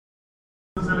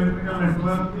electrical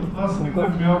network, the first thing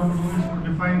that we have to do is to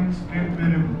define state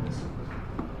variables.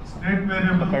 State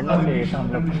variables are initial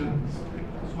conditions.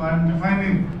 So I am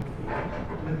defining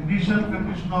the initial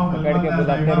condition of L1 as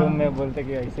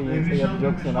I1, the initial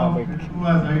condition of L2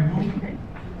 as I2,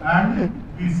 and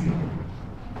VC.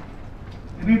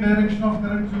 Any direction of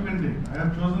current you can take. I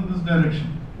have chosen this direction.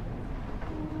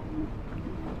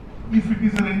 If it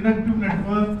is an inductive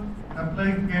network,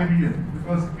 apply KVL,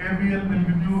 because KVL will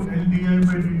give you LDI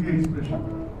by dt expression.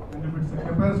 And if it's a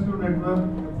capacitive network,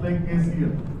 apply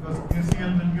KCL, because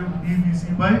KCL will give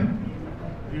dVC by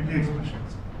dt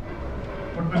expressions.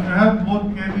 But when you have both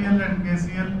KVL and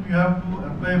KCL, you have to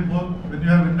apply both. When you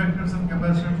have inductors and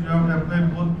capacitors, you have to apply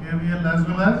both KVL as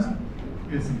well as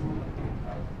KCL.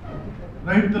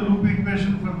 Write the loop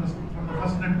equation for the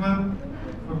first network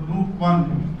for loop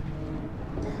 1.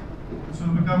 This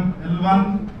will become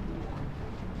L1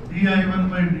 dI1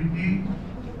 by dt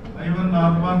I1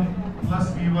 R1 plus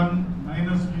V1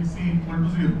 minus Vc equal to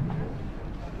 0.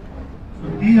 So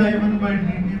dI1 by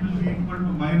dt will be equal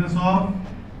to minus of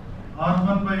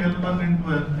R1 by L1 into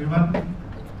I1,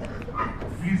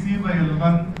 Vc by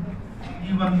L1,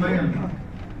 E1 by L1.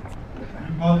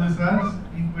 We call this as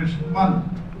equation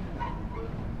 1.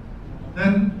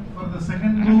 Then for the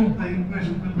second loop, the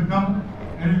equation will become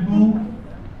L2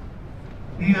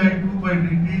 dI2 by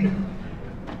dt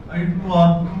I2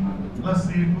 R2 plus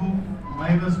C2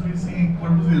 minus Vc equal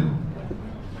to 0.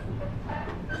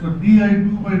 So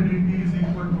dI2 by dt is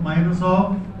equal to minus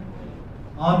of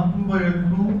R2 by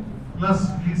L2 plus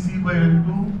Vc by L2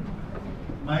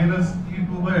 minus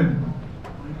E2 by L2.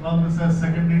 We call this as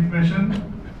second equation.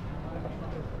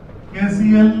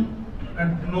 KCL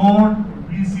at node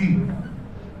Vc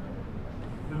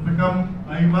will become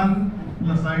I1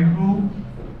 plus I2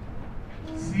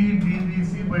 C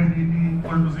dVc by dt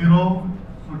equal to 0.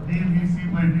 So dVc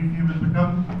by dt will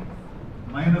become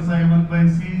minus I1 by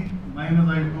C minus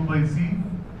I2 by C.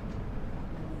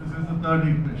 This is the third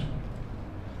equation.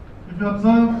 If you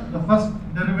observe, the first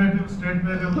derivative state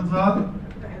variables are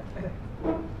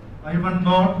I1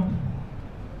 dot,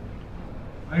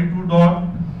 I2 dot,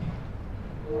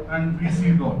 and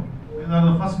Vc dot. These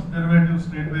are the first derivative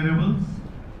state variables.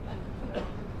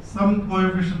 Some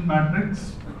coefficient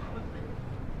matrix.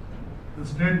 The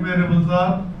state variables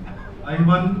are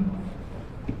I1,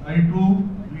 I2,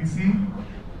 Vc.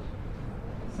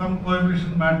 Some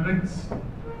coefficient matrix.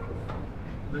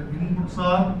 The inputs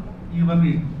are E1,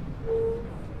 E2.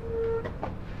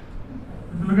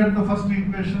 If you look at the first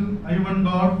equation, I1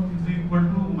 dot is equal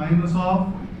to minus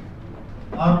of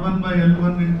R1 by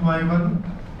L1 into I1,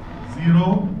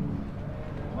 0,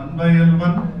 1 by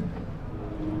L1,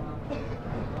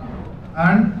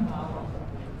 and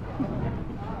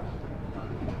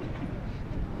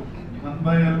 1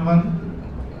 by L1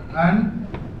 and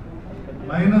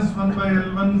minus 1 by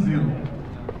L1, 0.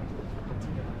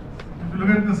 If you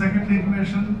look at the second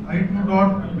equation, I2 dot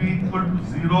will be equal to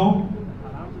 0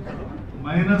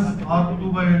 minus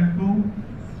R2 by L2,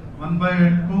 1 by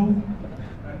L2,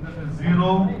 and that is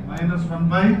 0 minus 1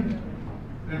 by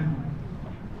L2.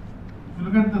 If you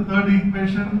look at the third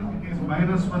equation, it is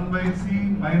minus 1 by C,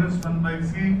 minus 1 by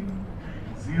C,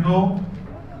 0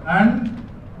 and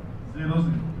 0,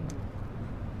 0.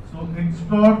 So x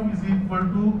dot is equal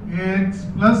to Ax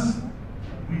plus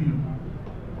Bu.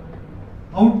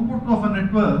 Output of a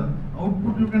network,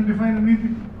 output you can define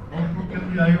anything. Output can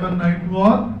be I1, I2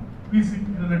 or Vc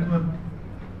in the network.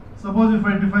 Suppose if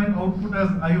I define output as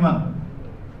I1,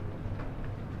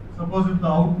 suppose if the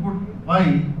output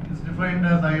Y is defined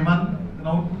as I1, then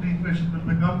output equation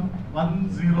will become 1,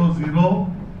 0,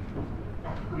 0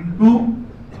 into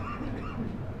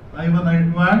I1,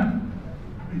 I2 and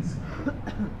Vc.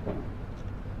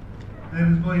 There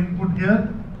is no input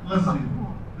here, plus 0.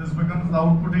 This becomes the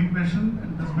output equation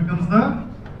and this becomes the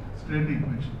state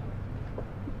equation.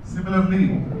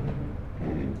 Similarly,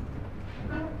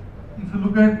 if you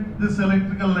look at this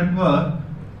electrical network,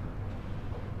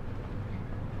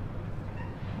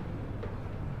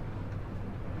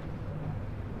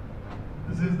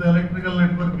 this is the electrical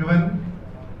network given,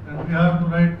 and we have to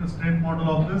write the state model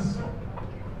of this.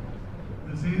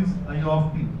 This is I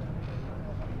of t.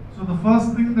 So the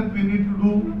first thing that we need to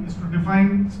do is to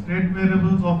define state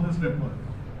variables of this network.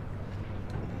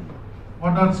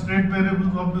 What are state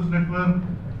variables of this network?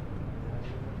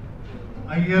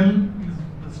 IL is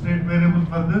the state variable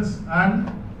for this,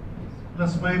 and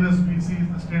plus minus Vc is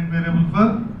the state variable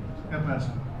for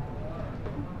capacitor.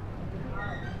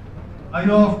 I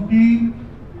of t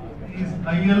is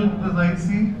IL plus IC.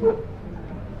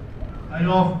 I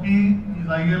of t is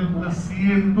IL plus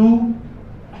C into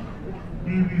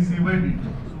dVc by dt.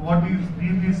 So what is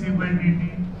dBc by dt?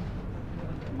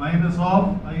 Minus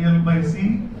of IL by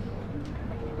C,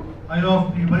 I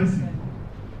of t by C.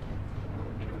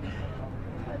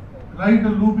 Write a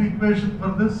loop equation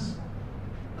for this.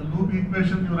 A loop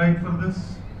equation you write for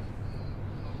this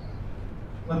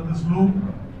loop.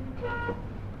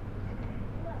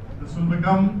 This will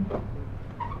become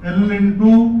L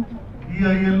into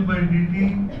dIL by dt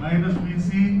minus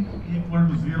Vc equal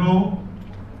to 0.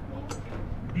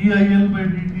 dIL by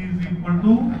dt is equal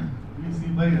to Vc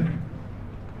by L.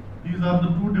 These are the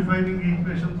two defining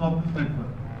equations of this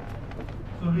network.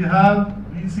 So we have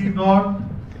Vc dot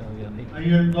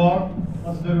IL dot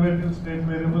first derivative state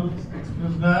variables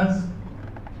expressed as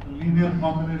a linear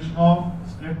combination of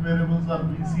state variables are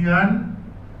Vc and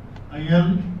IL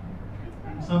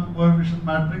and some coefficient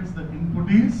matrix. The input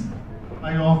is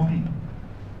I of t.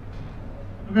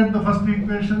 Look at the first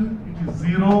equation. It is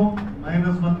 0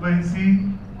 minus 1 by C.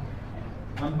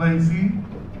 1 by C.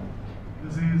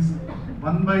 This is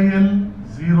 1 by L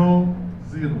 0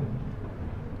 0.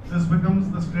 This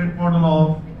becomes the state model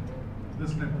of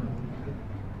this network.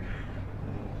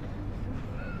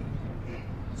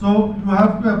 So you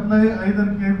have to apply either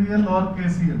KVL or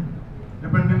KCL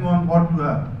depending on what you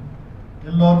have,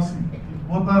 L or C. If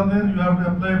both are there, you have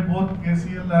to apply both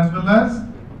KCL as well as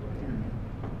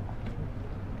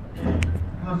KVL.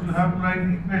 Because you have to write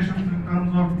equations in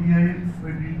terms of dI by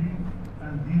dt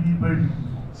and dV by dt.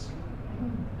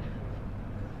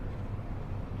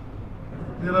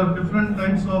 There are different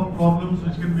types of problems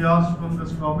which can be asked from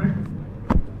this topic.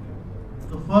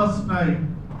 The first type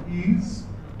is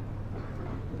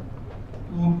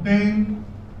to obtain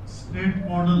state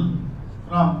model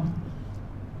from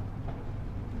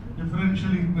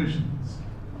differential equations.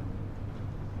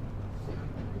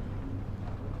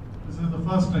 This is the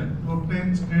first type, to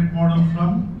obtain state model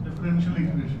from differential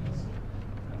equations.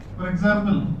 For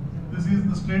example, this is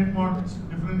the state model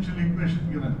differential equation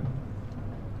given.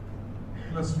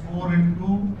 Plus 4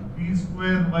 into d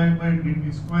square y by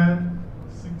dt square,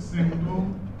 6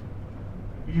 into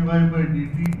dy by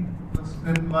dt plus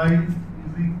 10y is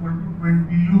equal to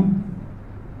 20u.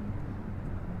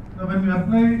 Now when you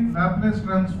apply Laplace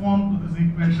transform to this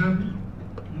equation,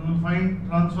 you will find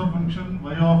transfer function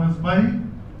y of s by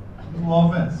u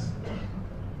of s.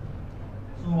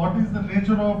 So what is the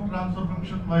nature of transfer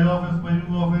function y of s by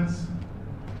u of s?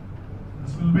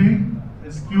 This will be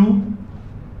s cube.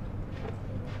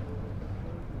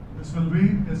 This will be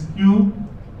s cube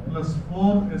plus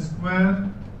 4s square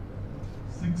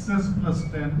 6s plus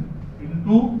 10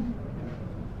 into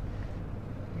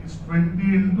is 20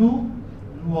 into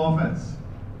u of s.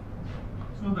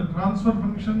 So the transfer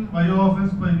function y of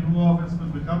s by u of s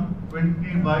will become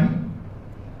 20 by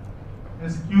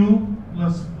s cube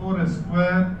plus 4s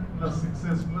square plus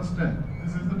 6s plus 10.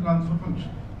 This is the transfer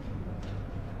function.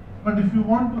 But if you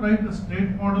want to write a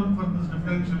state model for this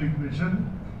differential equation,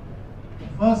 the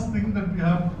first thing that we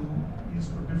have to do is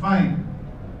to define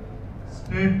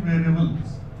state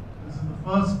variables. This is the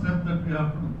first step that we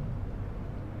have to do.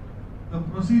 The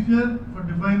procedure for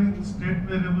defining state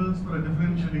variables for a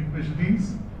differential equation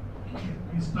is,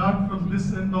 we start from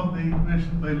this end of the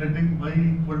equation by letting y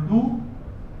equal to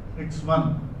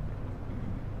x1.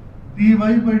 dy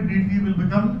by dt will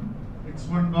become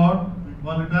x1 dot, we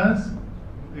call it as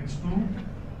x2.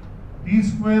 d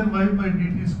square y by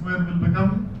dt square will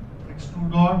become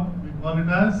x2 dot, we call it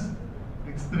as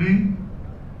x3.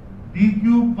 d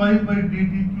cube y by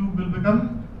dt cube will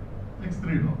become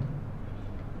x3 dot.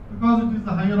 Because it is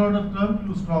the higher order term,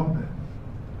 you stop there.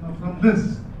 Now from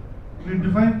this, we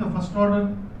define the first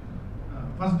order,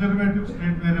 first derivative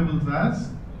state variables as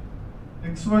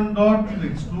x1 dot is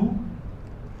x2,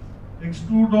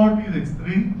 x2 dot is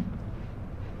x3,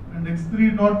 and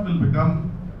x3 dot will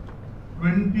become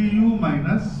 20u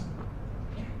minus,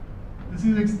 this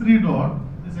is x3 dot,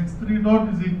 this x3 dot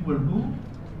is equal to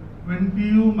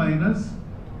 20u minus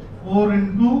 4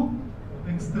 into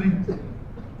x3.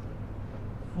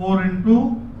 4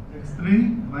 into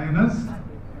x3 minus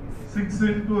 6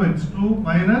 into x2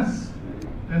 minus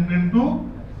 10 into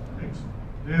x2.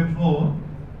 Therefore,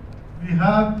 we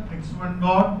have x1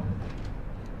 dot,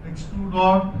 x2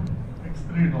 dot,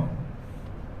 x3 dot.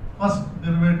 First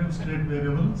derivative state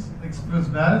variables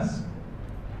expressed as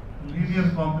linear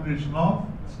combination of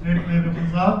state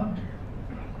variables are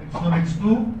x1,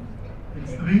 x2,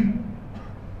 x3.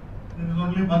 There is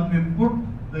only one input,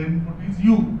 the input is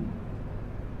u.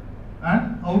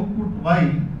 And output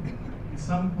y is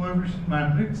some coefficient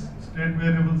matrix. State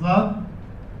variables are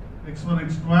x1,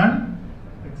 x2 and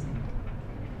x3.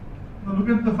 Now look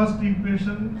at the first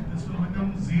equation. This will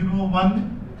become 0,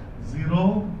 1,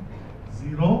 0,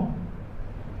 0.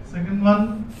 Second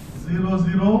one 0,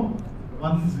 0,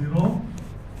 1, 0.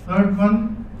 Third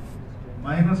one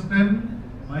 -10,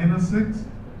 -6,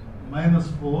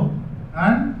 -4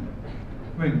 and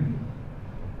 20.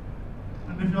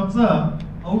 And if you observe,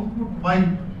 output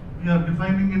y we are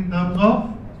defining in terms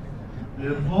of,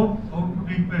 therefore output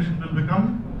equation will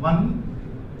become 1,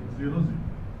 0, 0.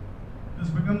 This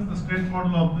becomes the state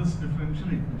model of this differential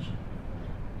equation.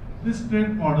 This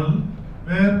state model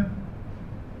where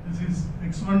this is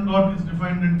x1 dot is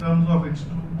defined in terms of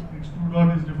x2, x2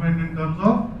 dot is defined in terms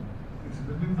of x3.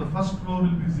 That means the first row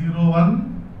will be 0,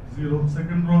 1, 0.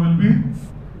 Second row will be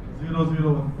 0,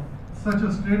 0, 1. Such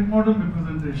a state model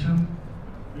representation,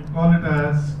 we call it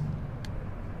as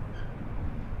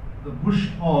the Bush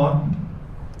or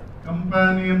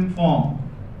companion form.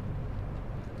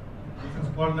 This is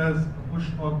called as Bush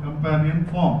or companion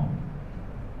form.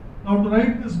 Now to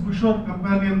write this Bush or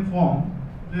companion form,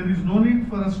 there is no need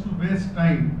for us to waste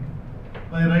time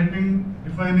by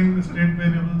defining the state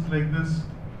variables like this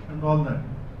and all that.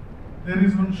 There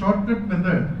is one shortcut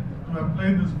method to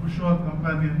apply this Bush or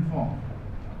companion form.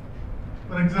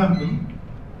 For example,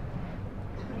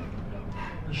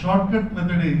 the shortcut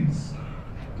method is,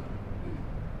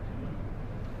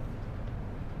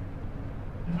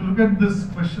 if you look at this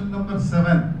question number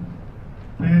 7,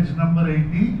 page number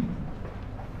 80,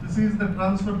 this is the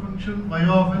transfer function y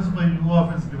of s by u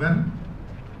of s given,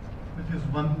 which is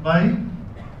 1 by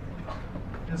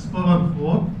s power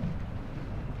 4,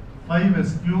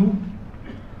 5s cube,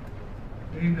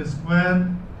 8s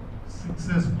square,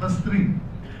 6s plus 3.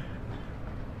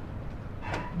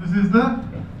 This is the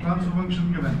transfer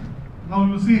function given. Now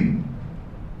you see,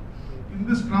 in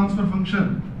this transfer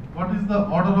function, what is the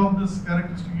order of this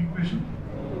characteristic equation?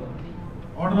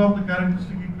 Order of the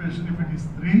characteristic equation, if it is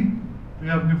 3, we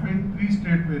have defined 3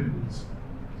 state variables.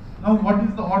 Now what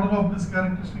is the order of this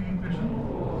characteristic equation?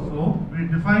 So we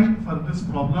define for this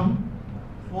problem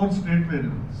 4 state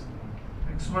variables.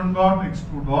 x1 dot,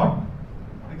 x2 dot,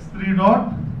 x3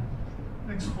 dot,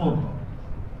 x4 dot.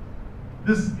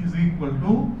 This is equal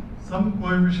to some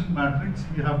coefficient matrix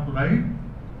we have to write.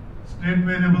 State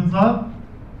variables are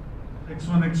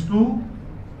x1, x2,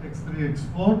 x3,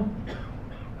 x4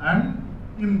 and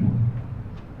input.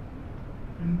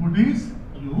 Input is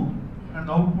u and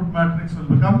output matrix will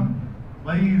become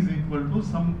y is equal to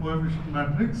some coefficient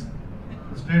matrix.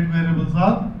 The state variables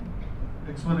are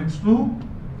x1, x2,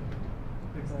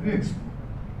 x3, x4.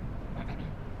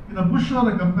 In a Bush or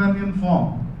a companion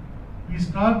form, we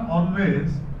start always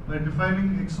by defining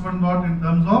x1 dot in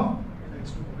terms of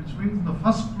x2, which means the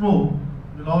first row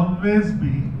will always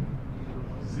be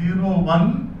 0,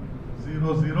 1,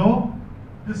 0, 0.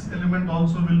 This element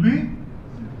also will be 0.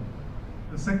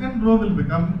 The second row will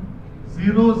become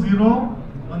 0, 0,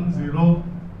 1, 0.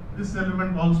 This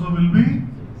element also will be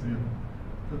 0.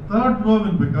 The third row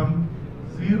will become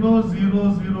 0,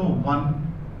 0, 0, 1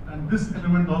 and this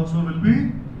element also will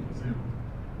be 0.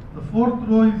 The fourth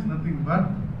row is nothing but,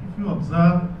 if you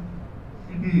observe,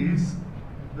 it is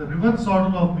the reverse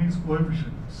order of these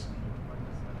coefficients.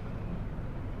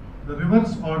 The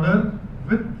reverse order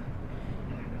with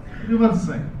reverse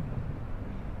sign.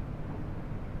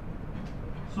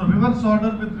 So reverse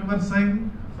order with reverse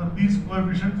sign for these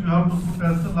coefficients you have to put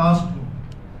as the last row.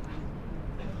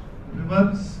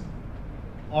 Reverse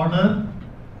order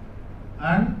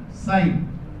and sign.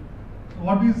 So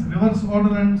what is reverse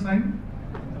order and sign?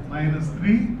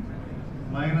 -3,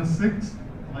 -6,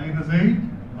 -8,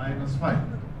 -5.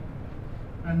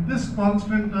 And this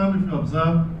constant term, if you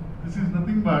observe, this is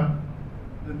nothing but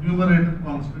the numerator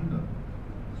constant term.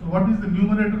 So what is the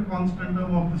numerator constant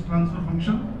term of this transfer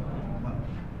function? 1.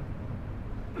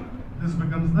 This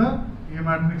becomes the A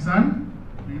matrix and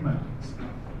B matrix.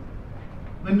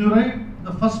 When you write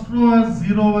the first row as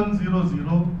 0, 1, 0,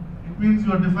 0, it means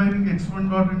you are defining x1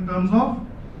 dot in terms of,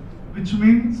 which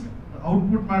means the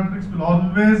output matrix will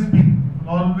always be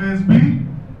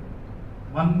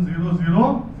 1, 0,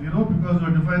 0, 0 because you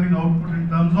are defining output in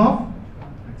terms of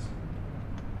x.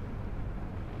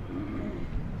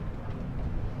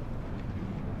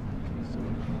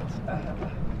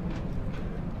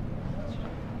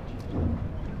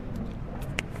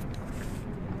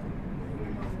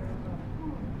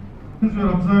 Since you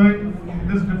are observing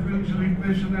this differential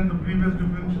equation and the previous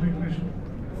differential equation,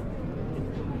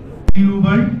 du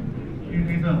by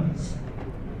dt terms.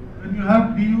 When you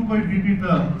have du by dt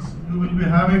terms, you will be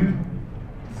having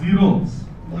zeros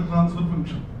in the transfer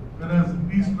function. Whereas in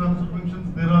these transfer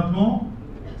functions, there are no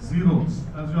zeros,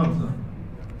 as you observe.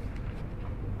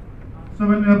 So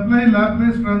when you apply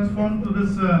Laplace transform to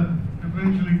this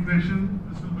differential equation,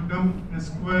 this will become s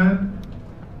square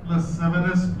plus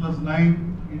 7s plus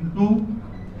 9 into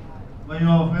y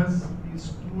of s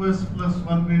is 2s plus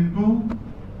 1 into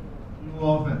u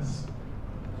of s.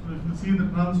 So if you see the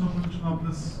transfer function of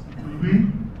this, it will be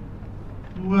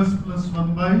 2s plus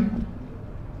 1 by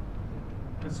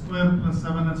s square plus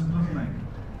 7s plus 9.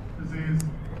 This is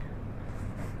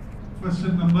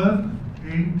question number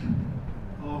 8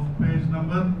 of page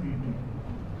number 80.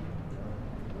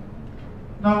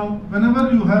 Now,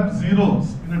 whenever you have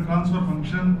zeros in a transfer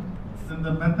function, then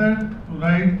the method to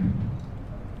write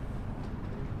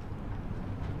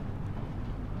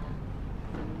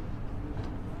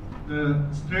the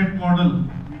state model,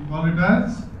 we call it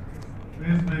as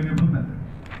phase variable method.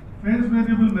 Phase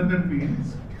variable method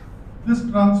means this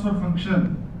transfer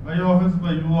function y of s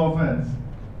by u of s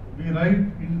we write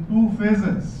in two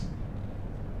phases.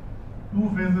 Two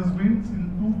phases means in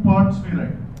two parts we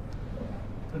write.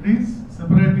 That is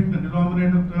separating the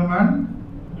denominator term and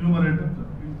numerator term.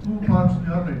 In two parts we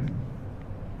are writing.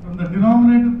 From the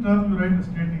denominator term you write the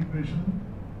state equation.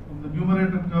 From the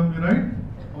numerator term we write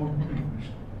output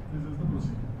equation. This is the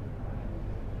procedure.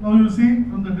 Now you see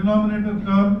from the denominator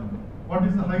term, what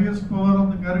is the highest power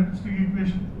of the characteristic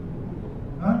equation?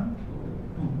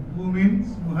 2. 2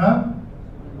 means you have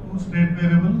two state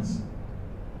variables,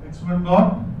 x1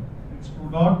 dot,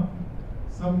 x2 dot,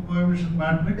 some coefficient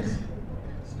matrix.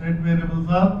 State variables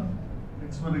are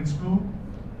x1, x2,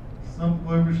 some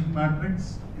coefficient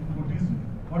matrix, input is 0.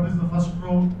 What is the first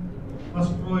row?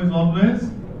 First row is always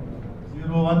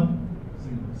 0, 1,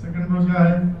 0. Second row क्या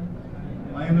है?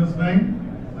 -9,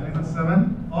 -7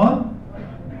 or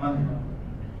 1.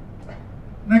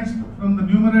 Next, from the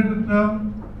numerator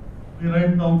term, we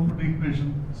write the output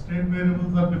equation. State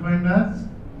variables are defined as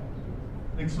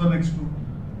x1, x2.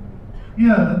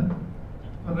 Here,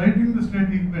 for writing the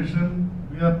state equation,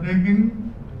 we are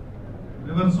taking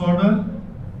reverse order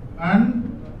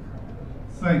and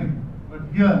sign. But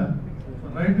here, for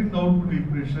writing the output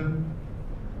equation,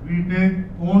 we take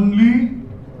only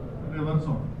reverse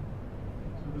order.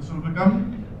 So this will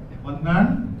become 1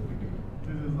 and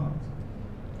this is the answer.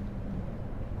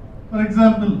 For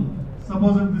example,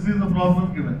 suppose if this is the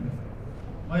problem given,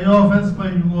 y of s by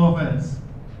u of s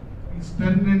is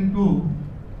 10 into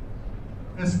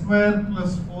s square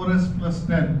plus 4s plus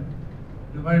 10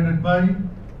 divided by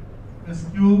s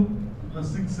cube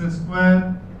plus 6s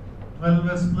square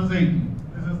 12s plus 18.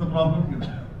 This is the problem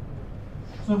given.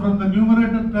 So from the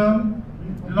numerator term,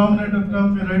 denominator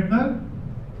term we write the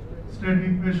state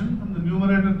equation. From the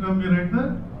numerator term we write the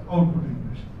output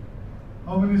equation.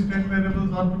 How many state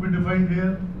variables are to be defined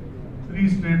here? 3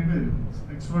 state variables,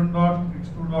 x1 dot,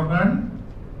 x2 dot and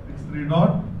x3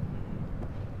 dot.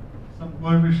 Some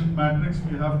coefficient matrix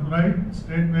we have to write.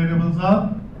 State variables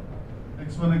are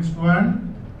x1, x2 and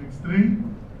x3,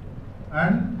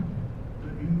 and the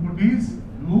input is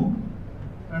u,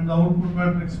 and the output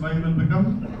matrix y will become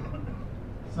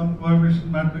some coefficient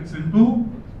matrix into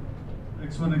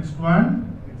x1, x2 and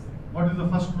x3. What is the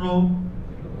first row?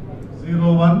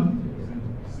 0, 1,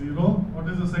 0, 0. What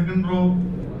is the second row?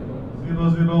 0,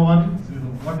 0, 1, 0.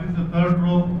 What is the third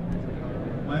row?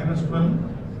 -12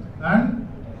 and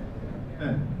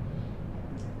 10.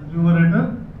 The numerator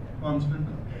constant.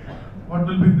 What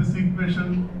will be this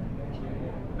equation?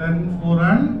 10, 4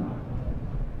 and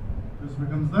this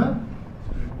becomes the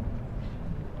state.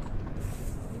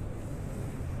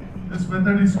 This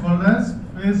method is called as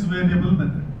phase variable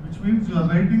method, which means you are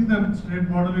writing the state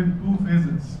model in two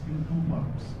phases, in two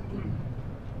parts.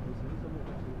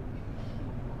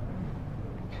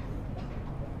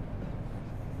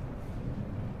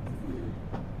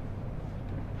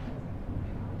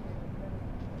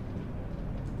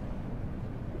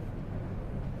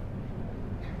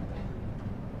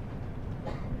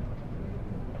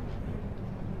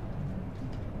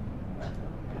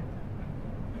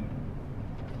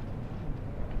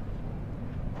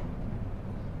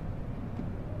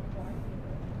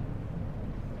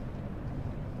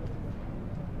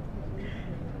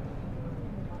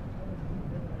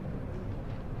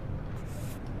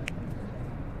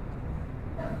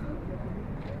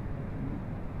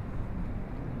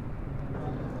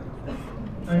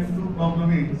 Type 2 problem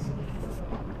is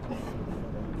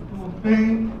to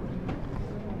obtain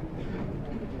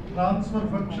transfer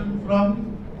function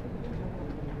from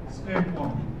state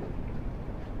model.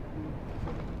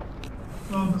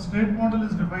 So the state model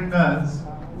is defined as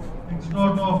x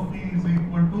dot of t is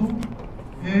equal to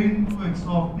a into x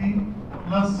of t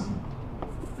plus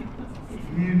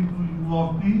b into u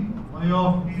of t. Y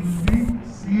of t will be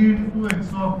c into x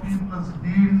of t plus d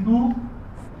into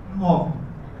u of t.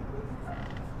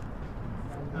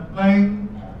 Applying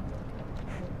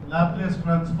Laplace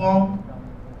transform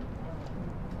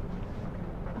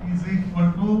is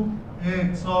equal to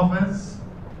Ax of s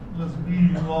plus B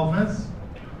u of s,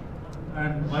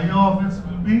 and y of s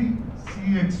will be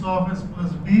Cx of s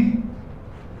plus D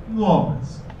u of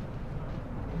s.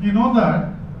 We know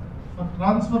that for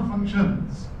transfer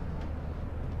functions,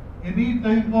 any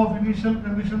type of initial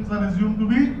conditions are assumed to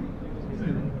be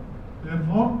 0.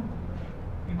 Therefore,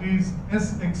 it is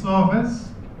Sx of s,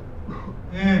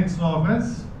 Ax of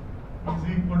s is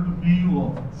equal to Bu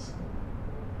of s.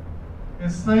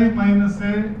 Si minus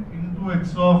a into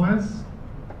x of s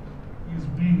is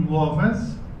Bu of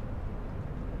s.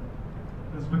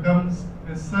 This becomes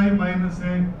Si minus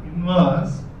a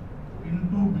inverse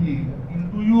into B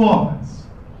into U of s.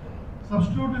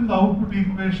 Substitute in the output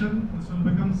equation, this will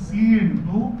become C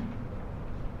into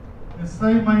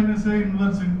Si minus a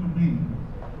inverse into B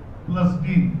plus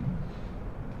D.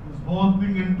 This whole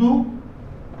thing into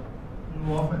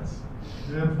U of s.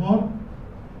 Therefore,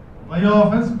 y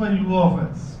of s by u of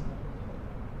s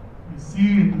is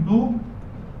C into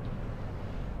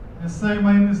Si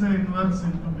minus a inverse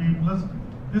into B plus D.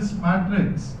 This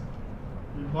matrix,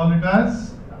 we call it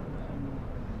as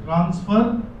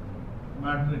transfer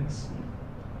matrix.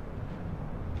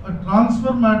 A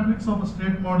transfer matrix of a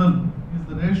state model is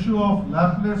the ratio of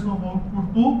Laplace of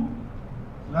output to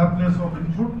Laplace of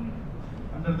input,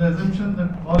 under the assumption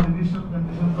that all initial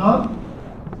conditions are,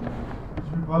 which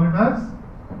we call it as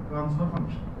transfer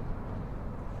function.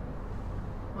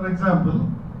 For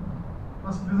example,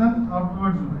 first listen,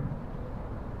 afterwards you write.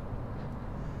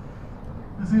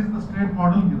 This is the state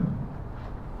model given.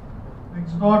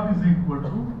 X dot is equal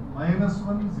to minus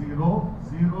 1, 0,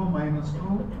 0, minus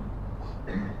 2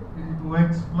 into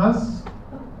x plus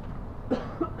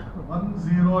 1,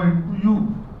 0 into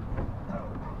u,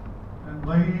 and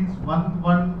y is 1,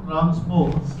 1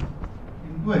 transpose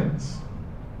into x.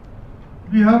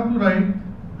 We have to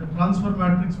write the transfer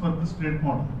matrix for the state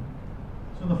model.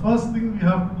 So the first thing we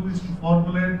have to do is to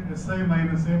formulate Si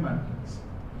minus a matrix.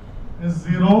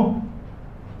 S0,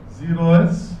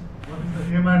 0s, what is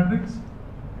the A matrix?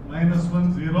 Minus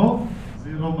 1, 0,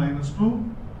 0, minus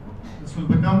 2. This will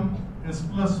become S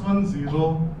plus 1,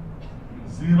 0,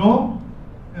 0,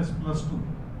 S plus 2.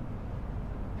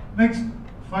 Next,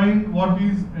 find what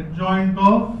is adjoint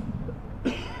of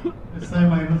Si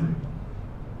minus a.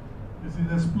 This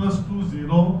is S plus 2,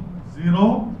 0,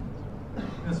 0,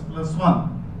 S plus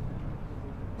 1.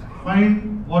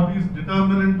 Find what is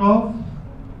determinant of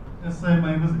Si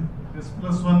minus a. S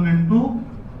plus 1 into,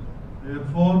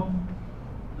 therefore,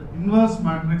 the inverse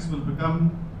matrix will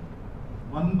become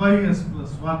 1 by S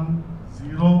plus 1,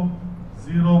 0,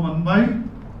 0, 1 by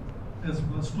S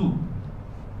plus 2.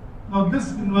 Now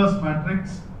this inverse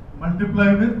matrix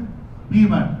multiply with B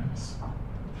matrix.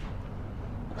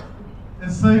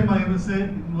 Si minus a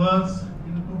inverse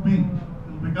into B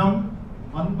will become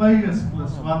 1 by S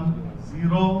plus 1,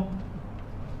 0,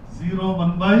 0,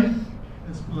 1 by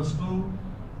S plus 2.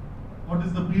 What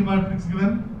is the B matrix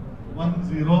given? 1,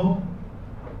 0.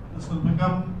 This will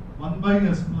become 1 by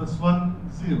S plus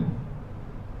 1, 0.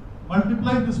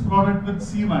 Multiply this product with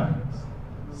C matrix.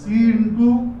 C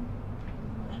into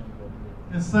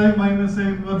Si minus a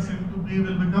inverse into B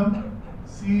will become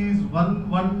C is 1,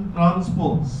 1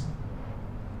 transpose.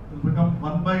 Will become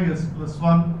 1 by S plus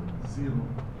 1, 0.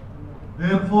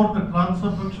 Therefore, the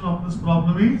transfer function of this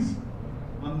problem is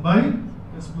 1 by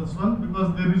S plus 1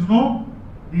 because there is no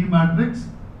B matrix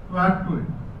to add to it.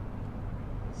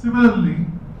 Similarly,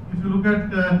 if you look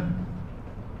at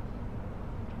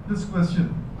this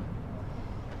question,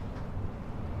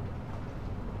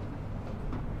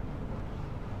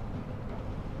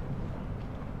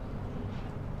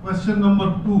 question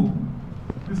number 2,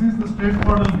 this is the state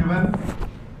model given.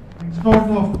 X dot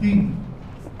of t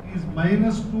is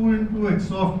minus 2 into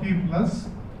x of t plus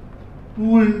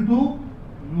 2 into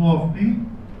u of t,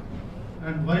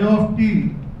 and y of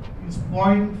t is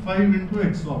 0.5 into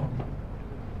x of t.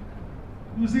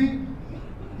 You see,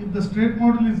 if the state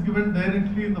model is given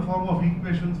directly in the form of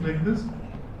equations like this,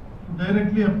 you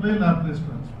directly apply Laplace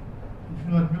transform. If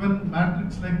you are given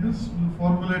matrix like this, you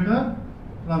formulate a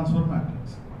transfer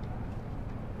matrix.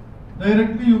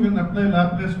 Directly you can apply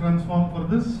Laplace transform for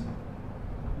this.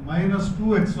 Minus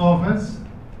 2x of s,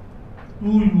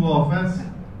 2u of s,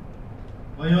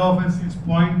 y of s is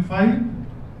 0.5,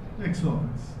 x of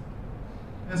s.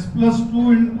 S plus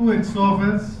 2 into x of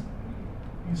s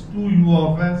is 2u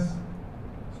of s.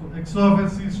 So x of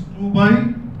s is 2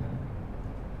 by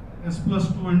s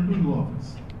plus 2 into u of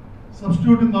s.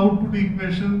 Substitute in the output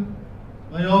equation,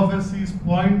 y of s is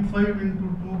 0.5 into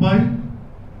 2 by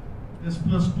s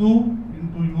plus 2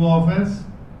 into u of s.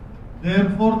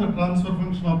 Therefore, the transfer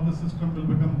function of the system will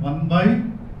become 1 by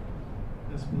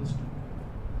S plus 2.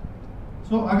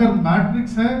 So अगर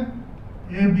matrix है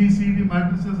A B C D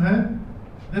matrices है,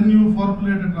 then you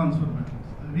formulate a transfer matrix.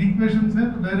 अगर equations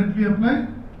है तो directly apply.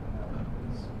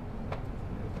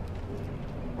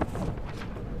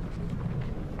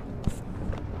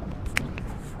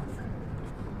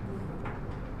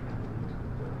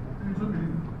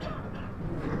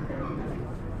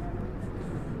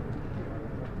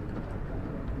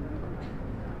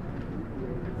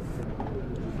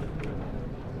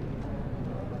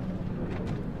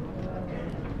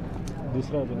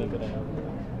 दूसरा भी नहीं कराया,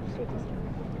 दूसरा तीसरा.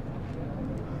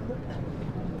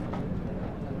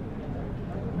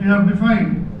 We have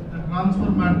defined the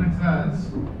transfer matrix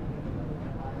as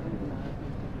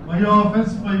y of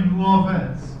s by u of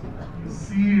s is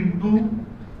c into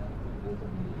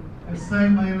si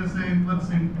minus a inverse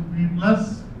into b plus.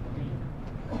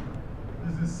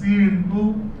 This is c into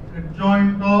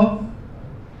adjoint of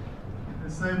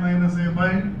si minus a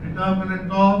by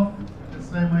determinant of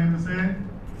si minus a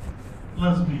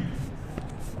plus b.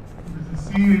 This is c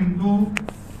into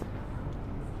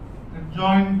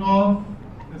adjoint of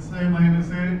si minus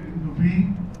a into b,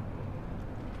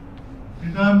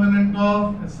 determinant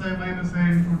of si minus a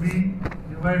into d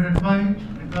divided by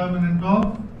determinant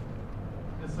of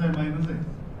si minus a.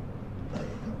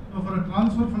 So for a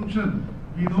transfer function,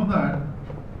 we know that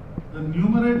the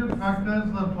numerator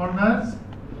factors are called as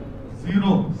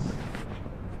zeros.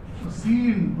 So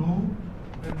c into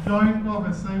adjoint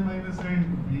of si minus a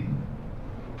into b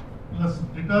plus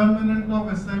determinant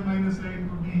of si minus a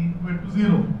into d equal to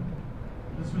 0.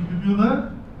 This will give you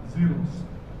the zeros.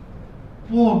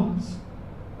 Poles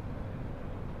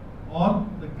or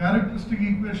the characteristic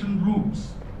equation roots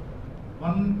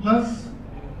 1 plus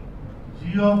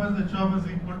g of s h of s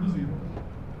equal to 0.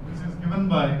 This is given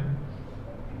by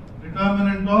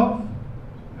determinant of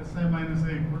si minus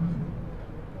a equal to 0.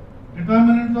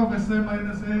 Determinant of si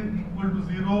minus a equal to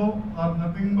 0 are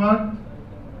nothing but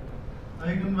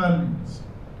eigenvalues.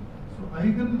 So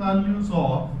eigenvalues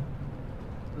of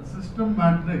the system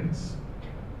matrix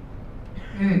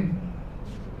A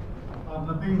are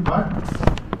nothing but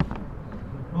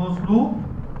closed loop.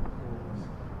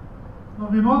 Now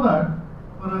we know that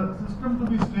for a system to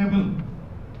be stable,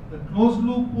 the closed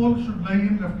loop pole should lie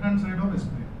in left hand side of S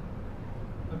plane.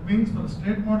 That means for a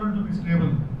state model to be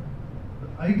stable,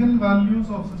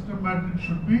 eigenvalues of system matrix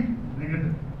should be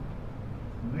negative.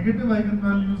 Negative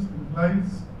eigenvalues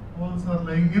implies poles are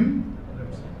lying in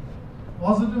left side.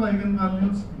 Positive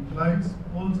eigenvalues implies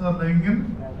poles are lying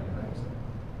in right side.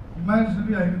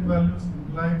 Imaginary eigenvalues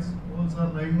implies poles are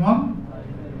lying on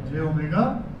j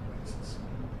omega axis.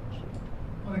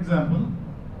 For example,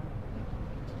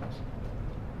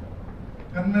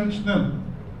 conventional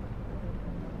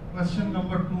question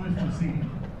number 2, if you see,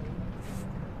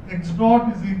 x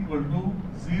dot is equal to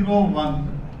 0,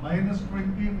 1, minus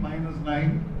 20, minus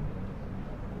 9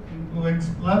 into x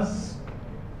plus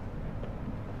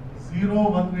 0,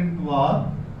 1 into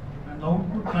r, and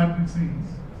output matrix is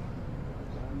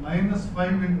minus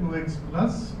 5 into x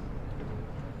plus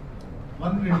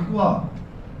 1 into r.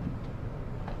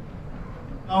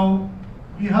 Now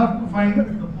we have to find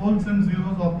the poles and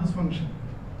zeros of this function.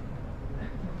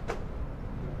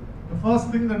 The first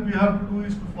thing that we have to do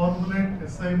is to formulate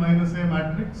Si minus A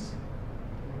matrix.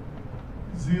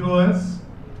 0S,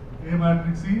 A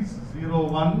matrix is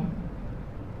 0, 1,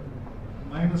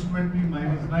 minus 20,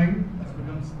 minus 9, this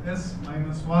becomes S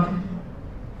minus 1,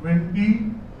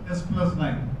 20, S plus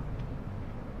 9.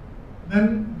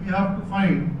 Then we have to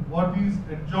find what is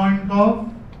adjoint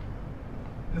of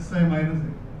Si minus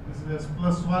A. This is S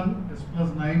plus 1, S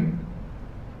plus 9,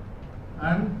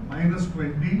 and minus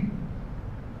 20,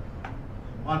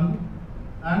 1,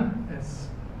 and S.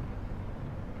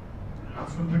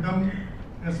 This will become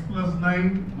S plus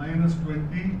 9 minus 20,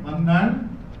 1,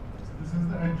 and this is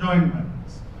the adjoint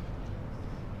matrix.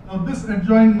 Now this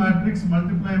adjoint matrix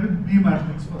multiply with B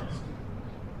matrix first.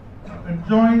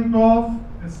 Adjoint of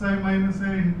Si minus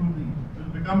A into B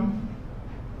will become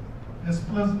S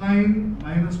plus 9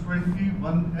 minus 20,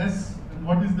 1S. And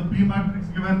what is the B matrix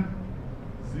given?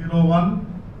 0,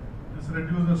 1. This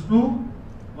reduces to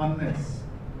 1S.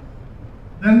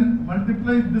 Then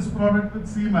multiply this product with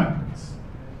C matrix.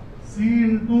 C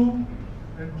into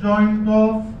adjoint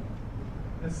of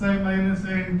Si minus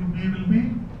A into B will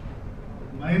be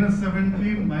minus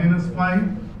 17 minus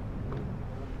 5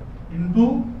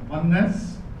 into 1S.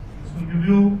 This will give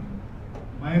you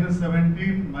minus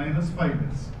 17 minus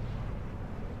 5S.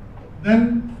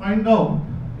 Then find out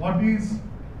what is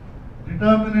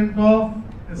determinant of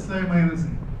Si minus A.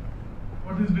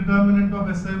 What is determinant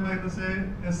of Si minus A?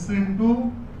 S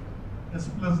into S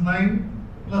plus 9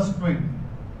 plus 20.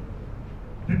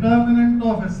 determinant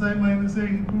of Si minus A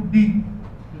into D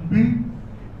will be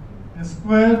a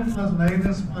square plus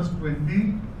 9s plus 20.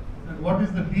 And what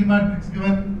is the D matrix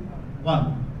given?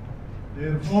 1.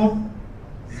 Therefore,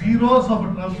 zeros of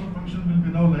a transfer function will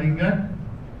be now lying at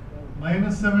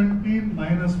minus 17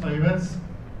 minus 5s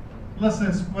plus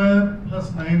a square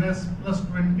plus 9s plus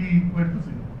 20 equal to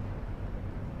 0.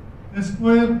 A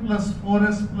square plus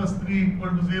 4s plus 3 equal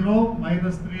to 0,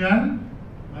 minus 3 and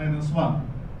minus 1.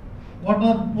 What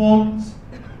are poles?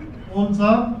 Poles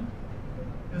are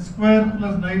a square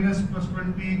plus 9s plus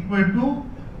 20 equal to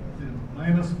 0,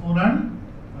 minus 4 and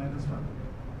minus 1.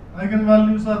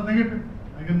 Eigenvalues are negative.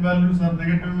 Eigenvalues are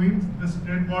negative means this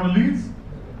state model is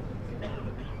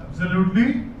absolutely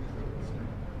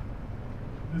stable.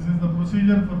 This is the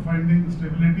procedure for finding the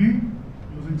stability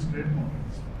using state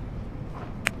models.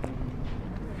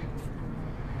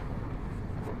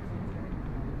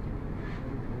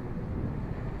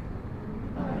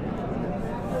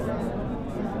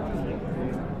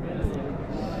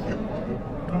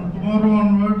 From tomorrow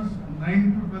onwards,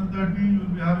 9 to 12:30, you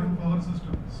will be having power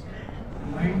systems.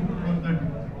 9 to 12:30.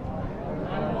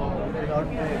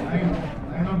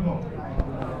 9 o'clock.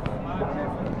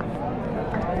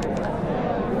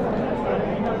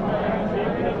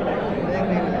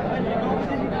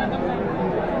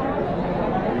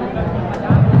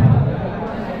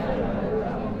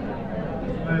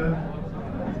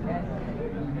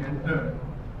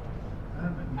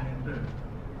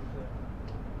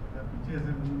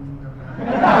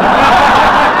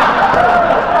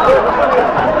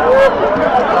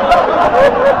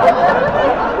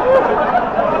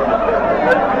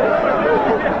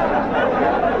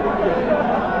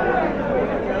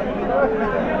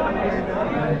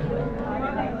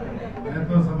 मैं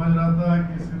तो समझ रहा था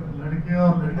कि सिर्फ लड़के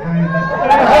और लड़कियां ही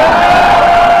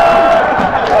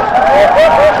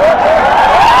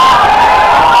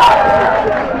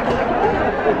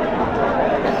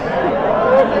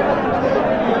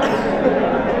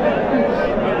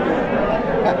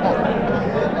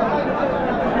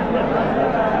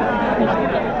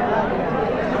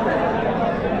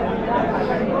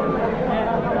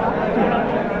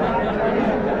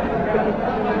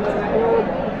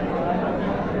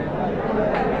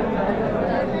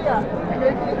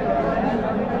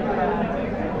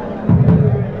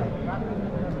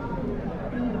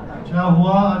क्या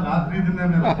हुआ? आज आखिरी दिन है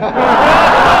मेरा।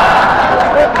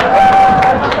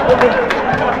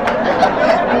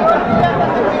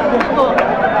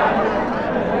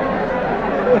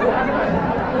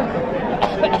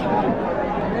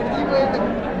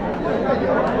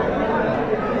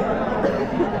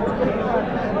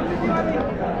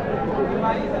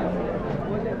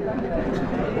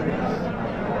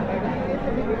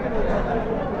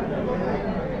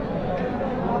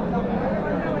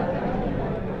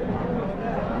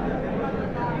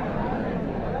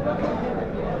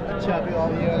 अच्छा अभी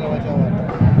और ये वाला बचा हुआ है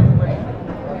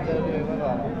अब जल्दी होगा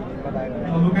बताएगा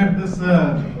Now look at this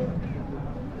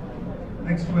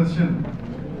next question.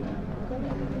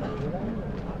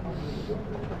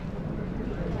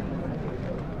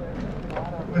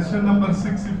 Question number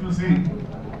 6, if you see,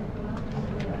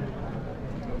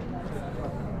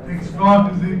 x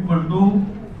dot is equal to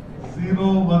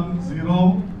 0, 1,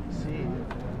 0,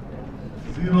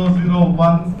 0, 0,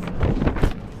 1,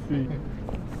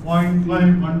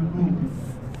 0.512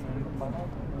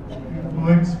 into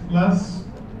x plus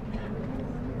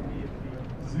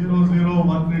 0, 0,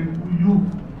 1 into u.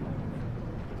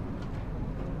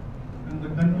 And the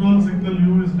control signal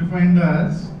u is defined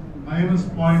as minus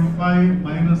 0.5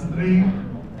 minus 3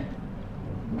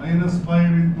 minus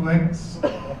 5 into x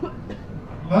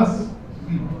plus v.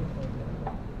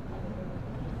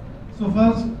 So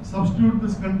first substitute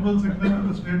this control signal in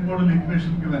the state model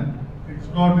equation given. X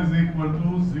dot is equal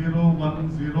to 0,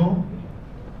 1, 0,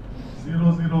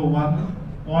 0, 0, 1,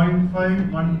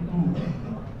 0.512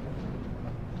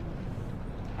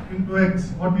 into x.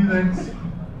 What is x?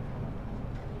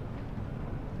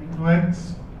 Into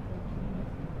x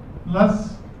plus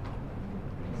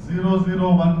 0,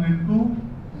 0, 1 into,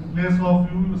 in place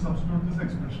of u, you substitute this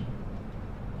expression.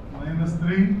 Minus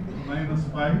 3, minus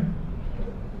 5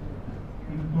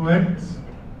 into x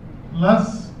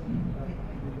plus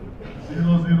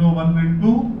 0, 0, 1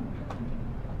 into.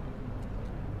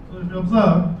 So if you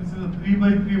observe, this is a 3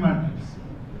 by 3 matrix,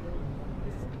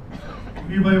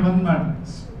 3 by 1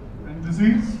 matrix, and this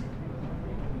is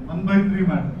 1 by 3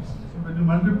 matrix. So when you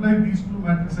multiply these two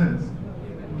matrices,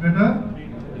 you get a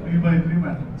 3 by 3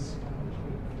 matrix.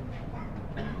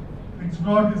 X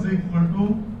dot is equal to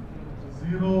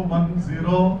 0, 1,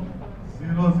 0,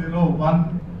 0, 0,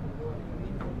 1,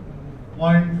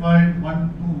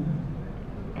 0.512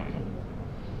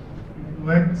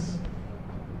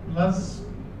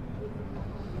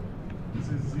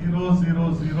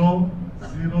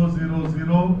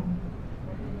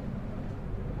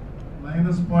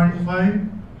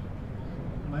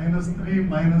 minus 3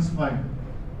 minus 5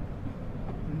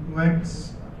 into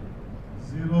x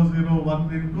 0 0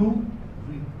 1 into v.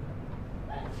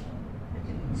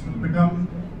 This will become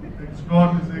x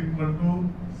dot is equal to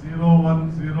 0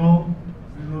 1 0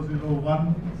 0 0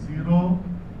 1 0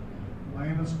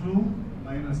 minus 2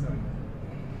 minus 3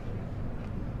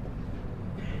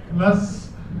 plus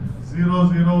 0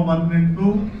 0 1 into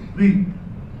v.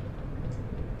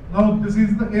 Now this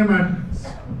is the A matrix.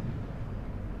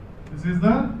 This is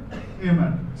the A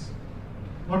matrix.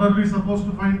 What are we supposed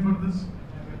to find for this?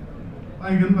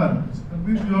 Eigenvalues. That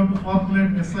means you have to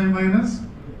formulate Si minus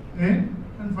A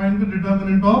and find the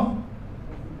determinant of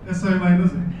Si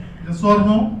minus A. Yes or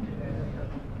no?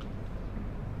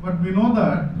 But we know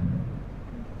that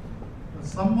the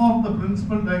sum of the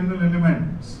principal diagonal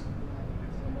elements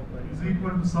is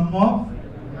equal to sum of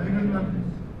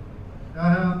eigenvalues. क्या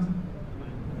है answer?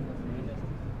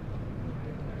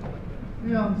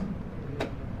 ये answer.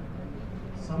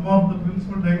 Sum of the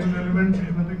principal diagonal elements is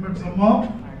nothing but sum of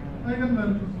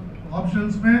eigenvalues.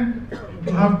 Options में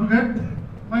you have to get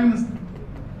minus 3.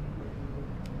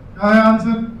 क्या है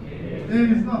answer? A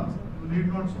is the answer. You need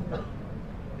not solve.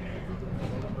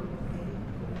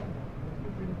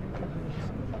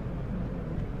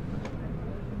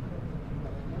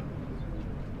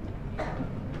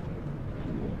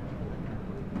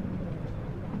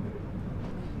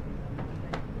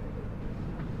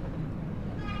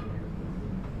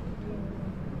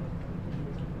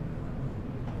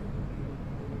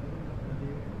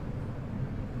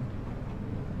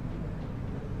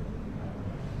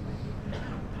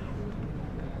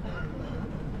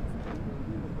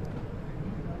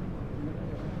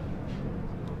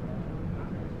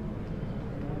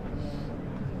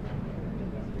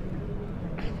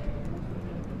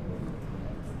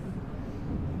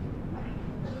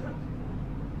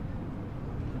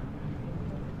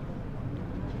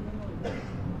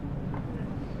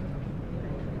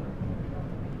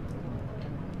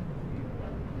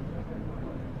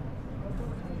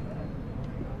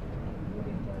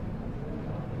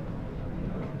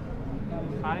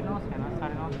 साढ़े 9 से ना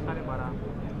 9:30 से 12:30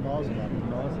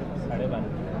 9 से 12:30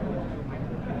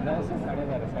 9 से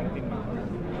 12:30 3:30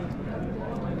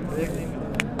 ब्रेक नहीं.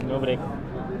 No break.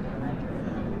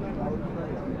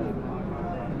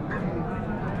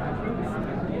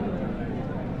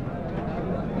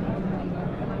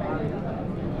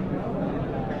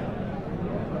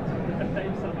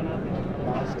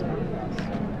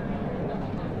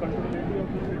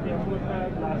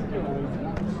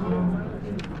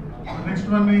 Next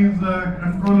one is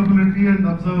controllability and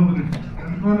observability.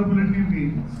 Controllability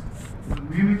means, the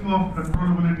meaning of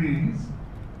controllability is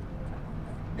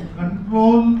to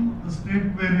control the state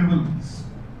variables,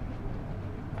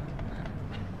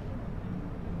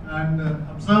 and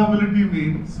observability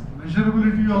means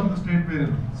measurability of the state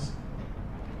variables.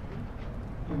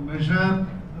 To measure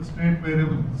the state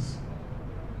variables.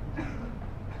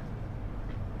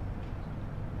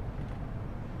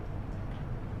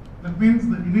 That means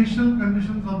the initial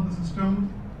conditions of the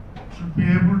system should be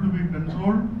able to be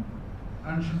controlled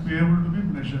and should be able to be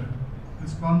measured.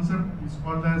 This concept is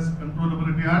called as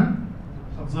controllability and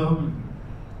observability.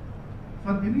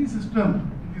 For any system,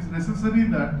 it is necessary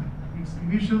that its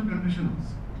initial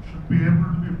conditions should be able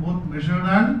to be both measured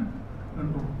and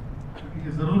controlled. It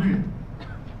is ज़रूरी है.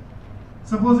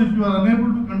 Suppose if you are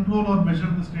unable to control or measure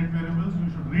the state variables, you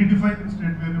should redefine the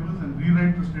state variables and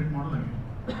rewrite the state model again.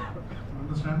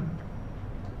 Understand?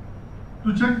 To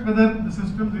check whether the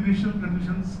system's initial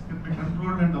conditions can be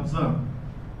controlled and observed,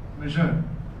 measured,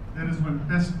 there is one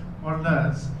test called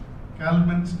as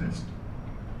Kalman's test.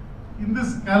 In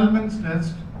this Kalman's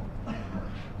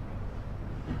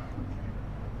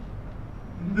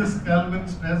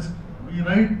test, we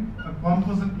write a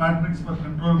composite matrix for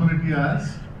controllability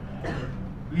as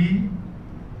B,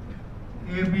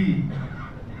 AB,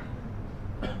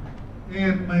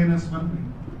 AN minus 1B.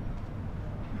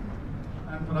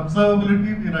 And for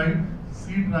observability, we write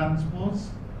C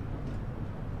transpose,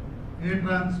 A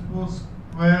transpose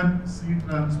square C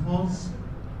transpose,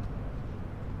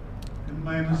 N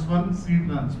minus 1 C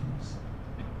transpose.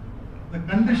 The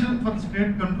condition for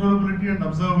state controllability and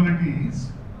observability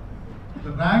is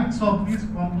the ranks of these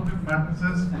composite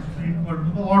matrices must be equal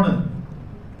to the order.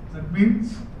 That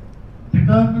means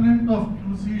determinant of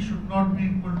QC should not be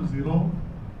equal to 0,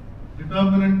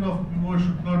 determinant of QO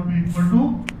should not be equal to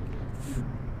 0,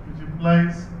 which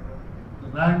implies the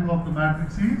rank of the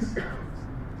matrix is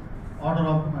order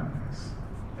of the matrix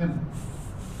N.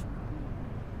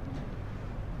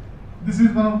 This is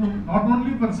one of the, not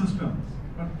only for systems,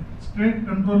 but state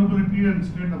controllability and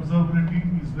state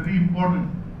observability is very important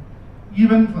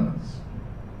even for us.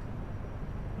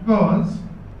 Because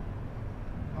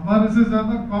हमारे से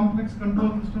ज़्यादा complex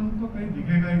control system तो कहीं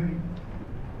दिखेगा ही नहीं.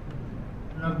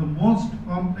 We are the most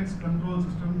complex control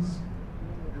systems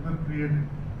ever created.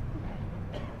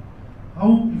 How,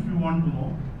 if you want to know,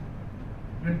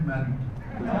 get married.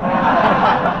 You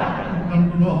come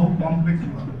to know how complex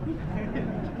you are.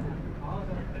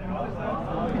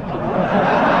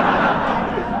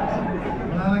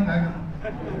 बनाना क्या करना?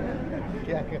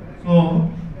 क्या कर So,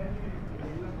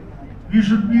 we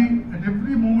should be at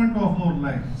every moment of our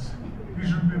lives. We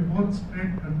should be both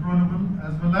state controllable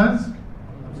as well as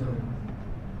observable.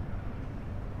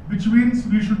 Which means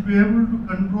we should be able to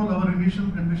control our initial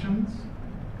conditions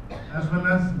as well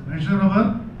as measure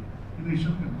our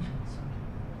initial conditions.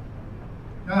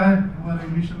 क्या है हमारे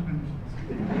initial conditions?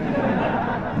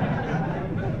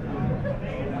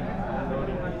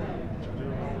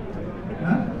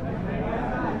 हाँ?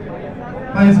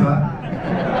 पैसा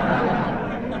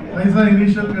पैसा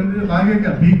initial condition लागे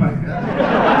क्या भीख मांगे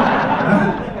हाँ?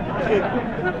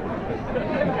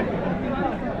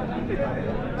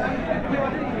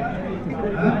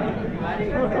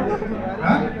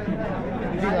 Huh?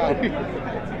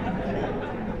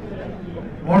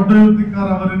 What do you think are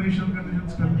our initial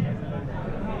conditions?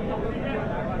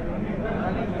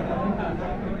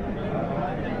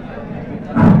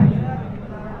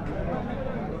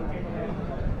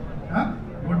 Huh?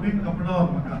 रोटी कपड़ा और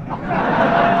मकान.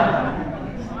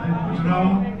 मैं पूछ रहा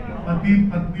हूँ पति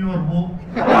पत्नी और वो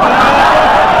भी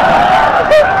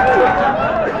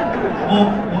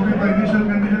तो initial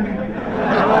condition ही है.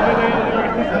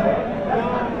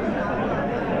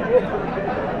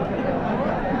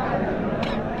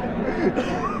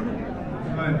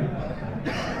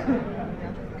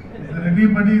 Is there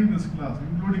anybody in this class,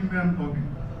 including me, I'm talking?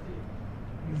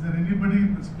 Is there anybody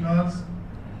in this class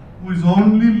who is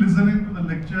only listening to the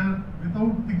lecture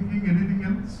without thinking anything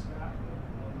else?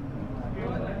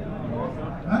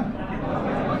 Huh?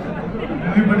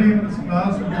 Anybody in this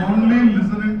class who is only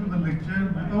listening to the lecture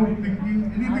without thinking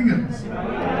anything else?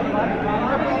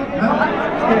 Huh?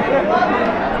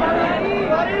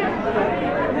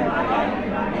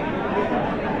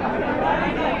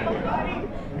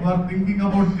 You are thinking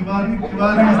about Tiwari,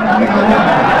 Tiwari is thinking about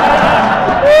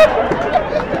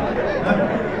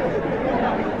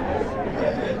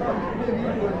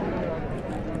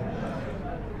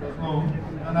So,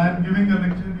 when I am giving a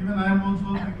lecture, even I am also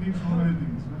thinking so many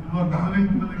things. When you are listening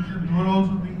to the lecture, you are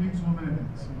also thinking so many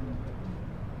things.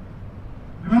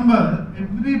 Remember,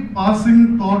 every passing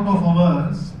thought of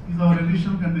ours is our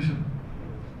initial condition.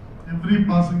 Every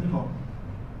passing thought.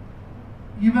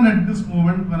 Even at this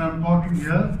moment when I am talking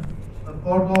here, the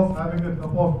thought of having a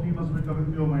cup of tea must be coming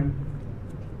to your mind.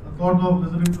 The thought of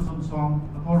listening to some song,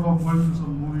 the thought of going to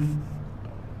some movie.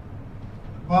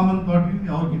 The common thought is,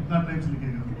 और कितना times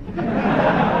लिखेगा?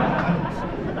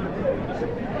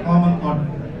 Common thought.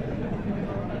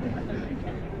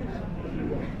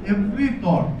 Every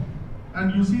thought, and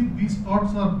you see these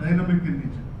thoughts are dynamic in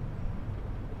nature.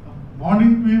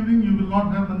 Morning to evening, you will not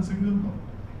have one single thought.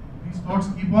 These thoughts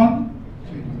keep on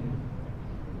changing.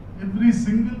 Every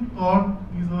single thought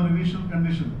is our initial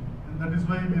condition, and that is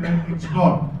why we write x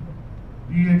dot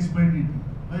dx by dt.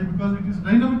 Why? Because it is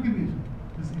dynamic in nature,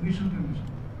 this initial condition.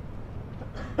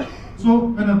 So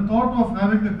when a thought of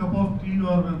having a cup of tea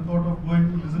or a thought of going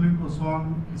to listening to a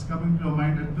song is coming to your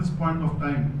mind at this point of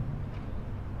time,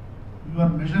 you are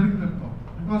measuring that thought,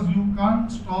 because you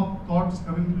can't stop thoughts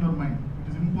coming to your mind.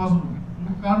 It is impossible.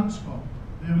 You can't stop.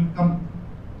 They will come.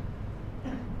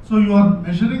 So you are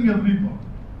measuring every thought.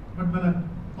 But when a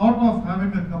thought of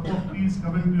having a cup of tea is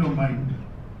coming to your mind,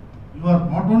 you are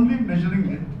not only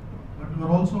measuring it, but you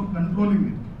are also controlling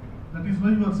it. That is why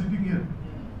you are sitting here.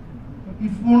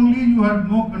 If only you had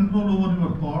no control over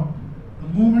your thought, the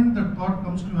moment that thought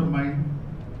comes to your mind,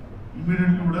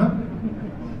 immediately would have.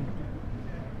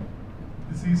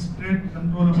 This is state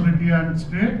controllability and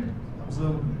state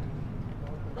observability.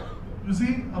 You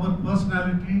see, our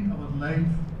personality, our life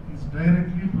is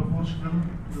directly proportional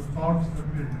to the thoughts that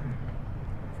we are doing.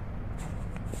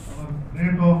 Our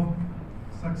rate of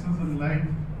success in life,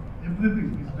 everything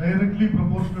is directly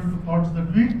proportional to thoughts that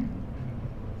we.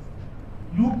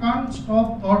 You can't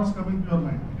stop thoughts coming to your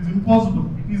mind. It is impossible.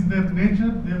 It is their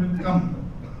nature, they will come.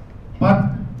 But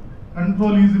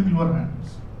control is in your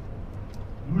hands.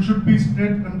 You should be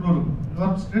state controllable. You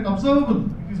are state observable.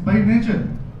 It is by nature.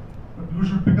 But you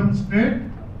should become state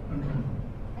controllable.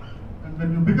 And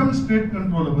when you become state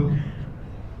controllable,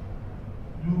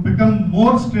 you become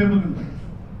more stable in life.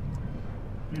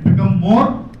 We become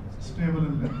more stable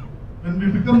in life. When we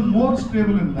become more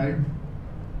stable in life,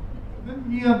 then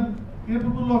we are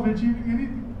capable of achieving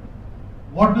anything.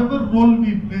 whatever role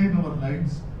we play in our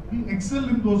lives, we excel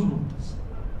in those roles.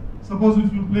 Suppose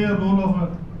if you play a role of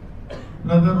a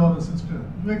brother or a sister,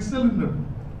 you excel in that role.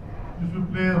 If you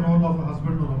play a role of a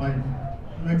husband or a wife,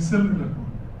 you excel in that role.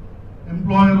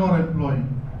 Employer or employee.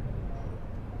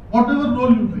 Whatever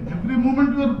role you play, every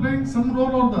moment you are playing some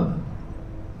role or the other.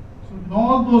 So in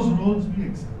all those roles we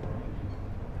excel.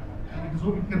 And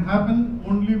so it can happen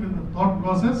only when the thought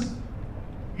process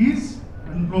is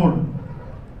controlled.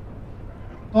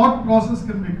 Thought process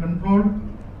can be controlled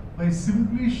by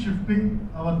simply shifting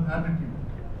our attitude.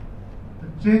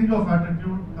 The change of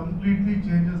attitude completely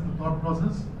changes the thought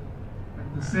process,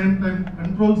 at the same time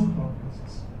controls the thought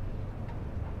process.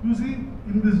 You see,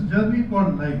 in this journey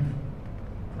called life,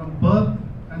 from birth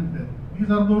and death, these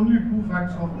are the only two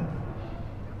facts of life.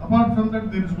 Apart from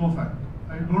that, there is no fact.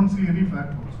 I don't see any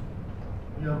fact also.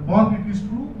 We are born, it is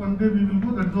true, one day we will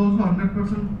go, that is also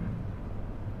 100%.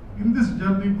 In this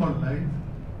journey called life,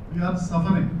 we are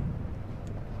suffering.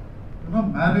 You know,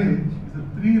 marriage is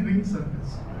a 3-ring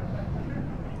circus.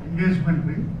 Engagement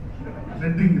ring,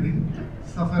 wedding ring,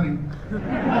 suffering.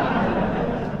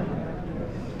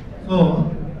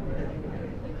 So,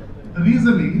 the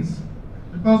reason is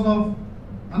because of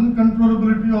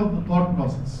uncontrollability of the thought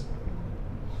process.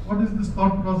 What is this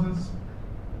thought process?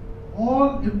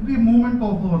 Every moment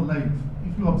of our life,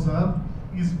 if you observe,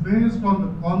 is based on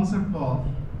the concept of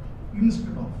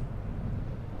instead of.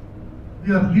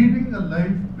 We are leading a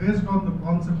life based on the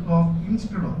concept of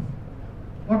instead of.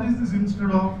 What is this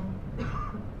instead of?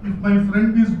 If my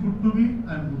friend is good to me,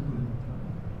 I am good to him.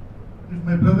 If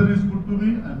my brother is good to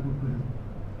me, I am good to him.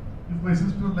 If my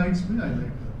sister likes me, I like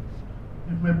her.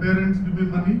 If my parents give me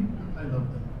money, I love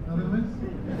them. Otherwise,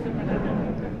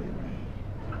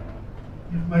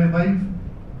 if my wife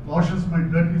washes my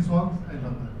dirty socks, I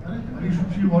love her. Why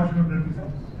should she wash your dirty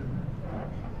socks?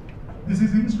 This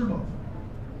is instead of.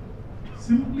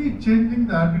 Simply changing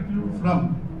the attitude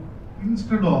from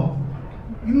instead of,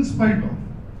 in spite of.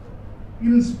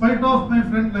 In spite of my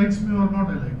friend likes me or not,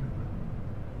 I like her.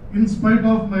 In spite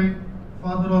of my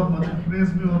father or mother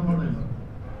praise me or not, I love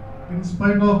her. In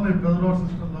spite of my brother or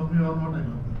sister love me or not, I love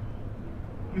them.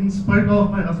 In spite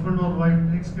of my husband or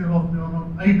wife takes care of me or not,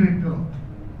 I take care of them.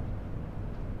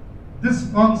 This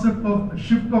concept of a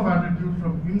shift of attitude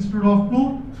from instead of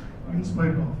to in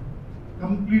spite of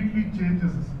completely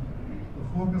changes the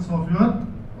focus of your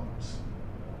thoughts.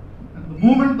 And the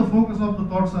moment the focus of the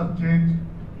thoughts are changed,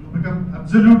 you become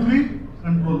absolutely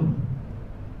controllable.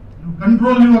 You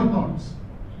control your thoughts.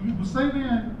 In the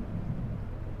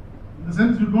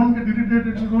sense, you don't get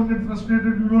irritated, you don't get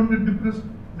frustrated, you don't get depressed.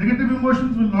 Negative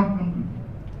emotions will not come to you.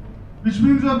 Which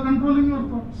means you are controlling your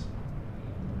thoughts.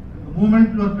 The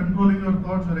moment you are controlling your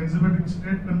thoughts, you are exhibiting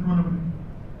state controllability.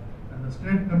 And a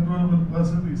state controllable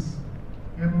person is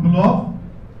capable of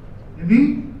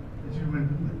any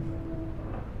achievement in life.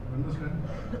 You understand?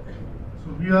 So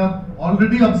we are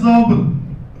already observable.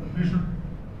 We should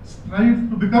strive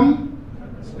to become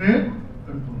state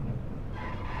controllable.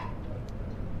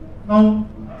 Now,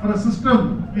 for a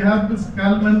system, we have this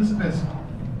Kalman's test.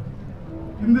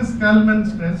 In this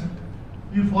Kalman's test,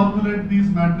 we formulate these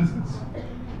matrices.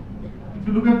 If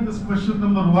you look at this question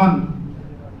number 1,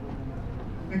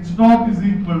 x dot is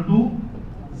equal to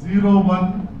 0,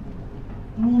 1,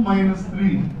 2 minus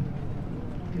 3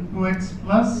 into x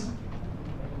plus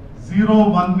 0,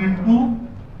 1 into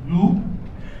u,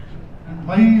 and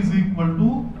y is equal to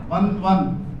 1,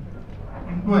 1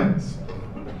 into x.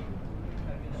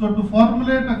 So to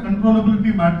formulate a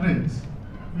controllability matrix,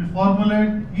 we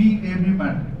formulate VAB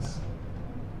matrix.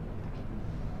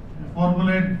 We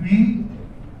formulate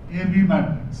VAB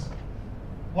matrix.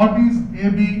 What is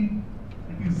AB?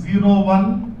 It is 0,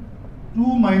 1,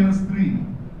 2 minus 3.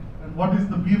 And what is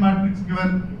the B matrix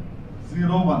given?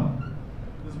 0, 1.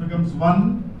 This becomes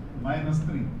 1 minus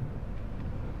 3.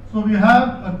 So we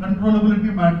have a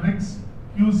controllability matrix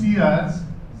QC as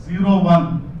 0,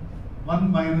 1,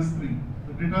 1 minus 3.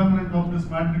 The determinant of this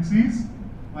matrix is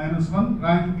minus 1.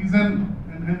 Rank is n,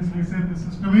 and hence we say the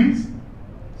system is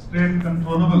state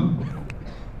controllable.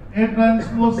 A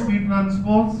transpose C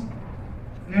transpose.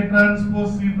 A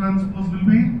transpose C transpose will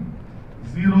be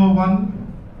 0,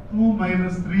 1, 2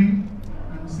 minus 3,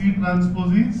 and C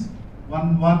transpose is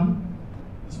 1, 1.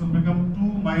 This will become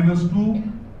 2 minus 2.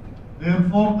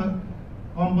 Therefore, the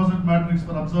composite matrix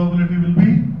for observability will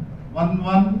be 1,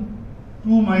 1,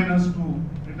 2 minus 2.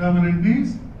 Determinant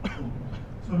is 2.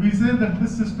 So we say that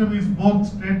this system is both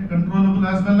state controllable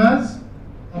as well as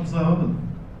observable.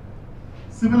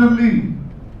 Similarly,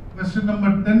 question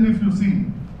number 10, if you see,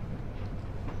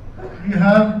 we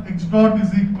have x dot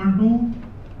is equal to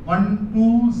 1,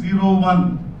 2, 0,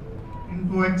 1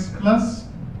 into x plus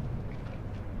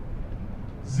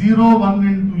 0, 1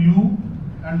 into u,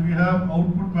 and we have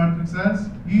output matrix as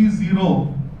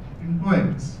B0 into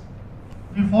x.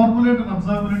 We formulate an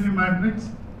observability matrix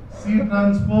C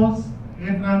transpose,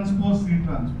 A transpose, C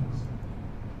transpose.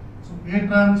 So A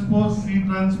transpose, C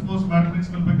transpose matrix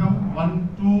will become 1,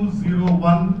 2, 0,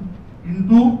 1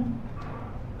 into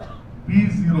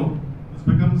B0. This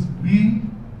becomes B,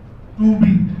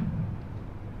 2B.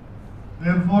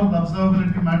 Therefore, the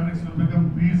observability matrix will become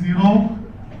B0,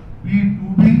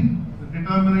 B2B. The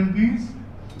determinant is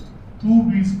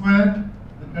 2B square.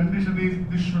 The condition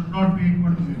is this should not be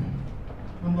equal to 0.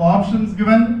 From the options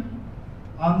given,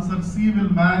 answer C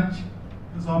will match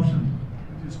this option,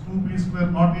 which is 2B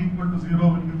square not equal to 0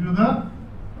 will give you the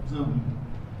observable.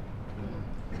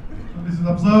 So this is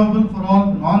observable for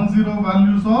all non-zero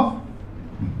values of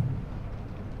B.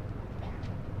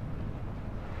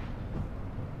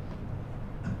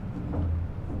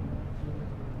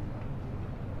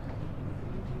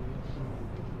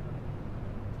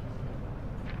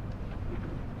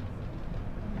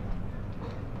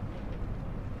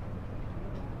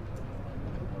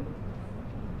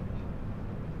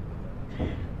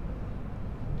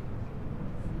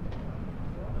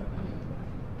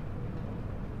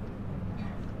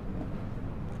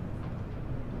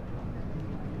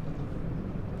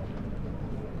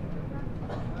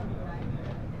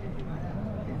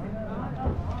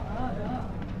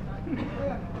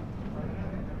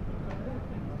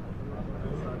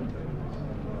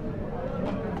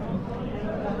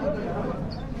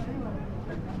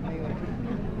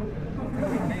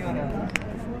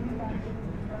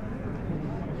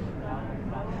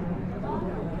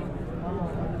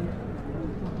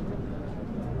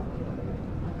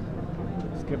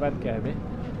 इसके बाद क्या है बे?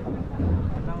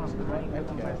 खत्म हो गया,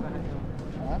 खत्म पैसा है,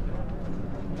 हाँ?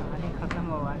 कहानी खत्म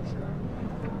हो आज।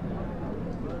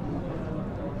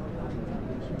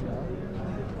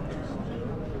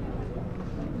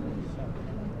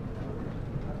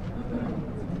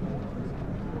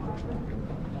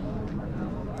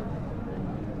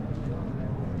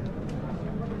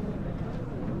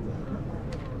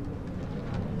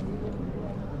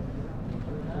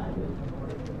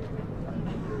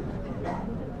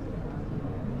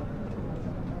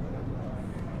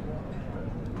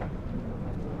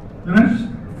 Finished?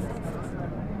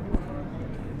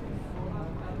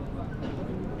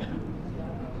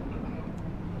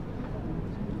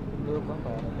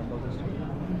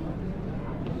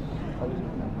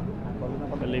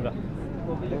 Oliva.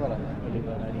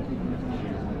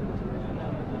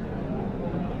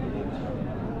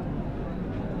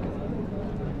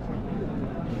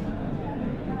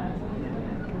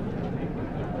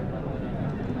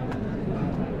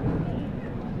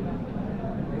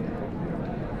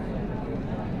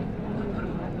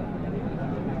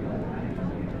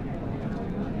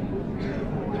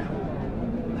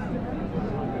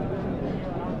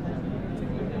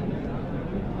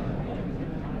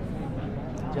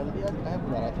 जल्दी आज कहीं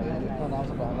बुला रहा था यार, इतना नाम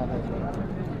से बहाना था इसमें।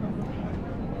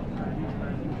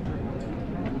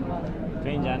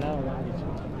 कहीं जाना होगा।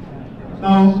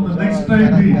 Now the next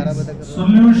type is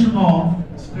solution of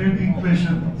state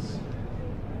equations.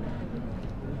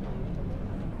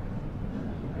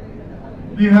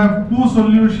 We have two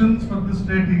solutions for the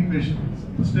state equations.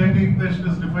 The state equation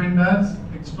is defined as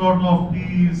x dot of t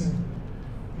is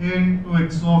a into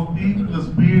x of t plus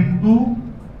b into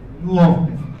u of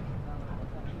t.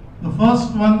 The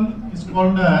first one is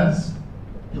called as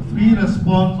the free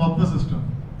response of the system.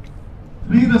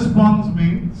 Free response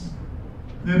means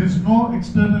there is no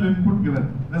external input given.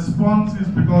 Response is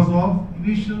because of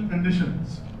initial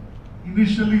conditions,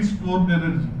 initially stored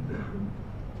energy.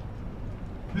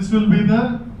 This will be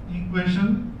the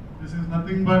equation. This is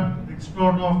nothing but x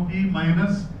dot of t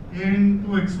minus a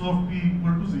into x of t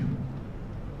equal to 0.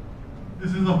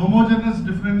 This is a homogeneous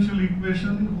differential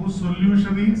equation whose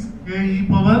solution is k e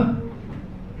power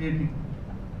at.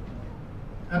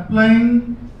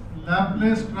 Applying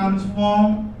Laplace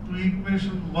transform to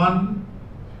equation 1,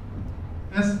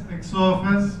 s x of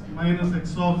s minus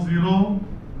x of 0,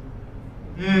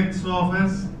 a x of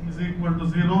s is equal to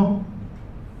 0,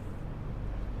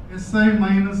 si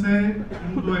minus a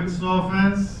into x of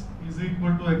s is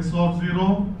equal to x of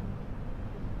 0,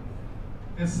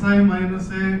 si minus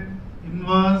a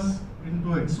inverse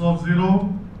into x of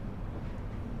 0.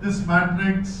 This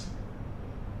matrix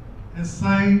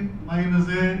si minus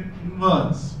a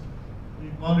inverse, we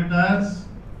call it as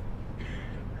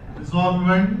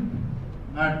resolvent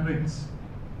matrix.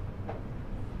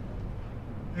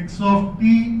 X of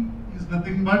t is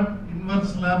nothing but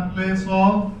inverse Laplace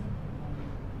of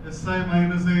si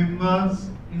minus a inverse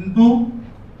into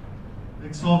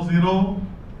x of 0,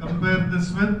 compare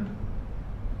this with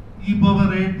e power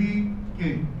at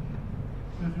k.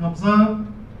 So if you observe,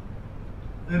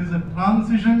 there is a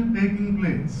transition taking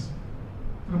place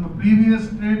from a previous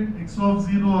state x of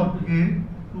 0 or k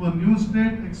to a new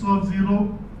state x of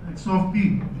 0, x of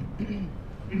t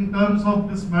in terms of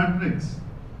this matrix,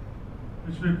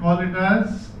 which we call it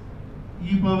as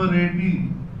e power at,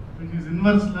 which is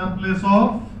inverse Laplace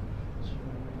of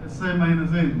Si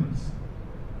minus A inverse.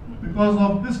 Because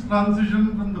of this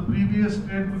transition from the previous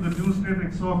state to the new state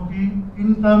x of t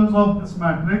in terms of this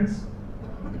matrix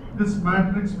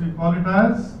we call it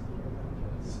as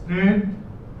state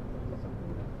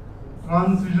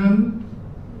transition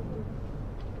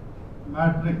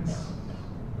matrix.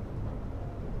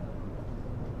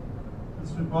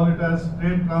 This we call it as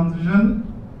state transition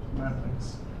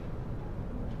matrix.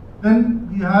 Then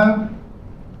we have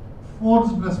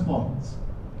forced response.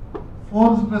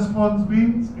 Forced response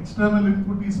means external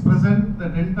input is present,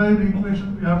 that entire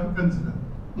equation we have to consider.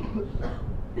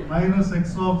 Minus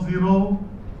x of 0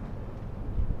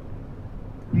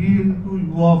 p into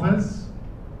u of s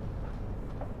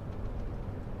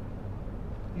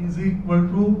is equal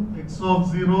to x of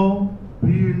 0 p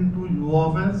into u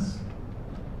of s,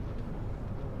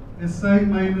 Si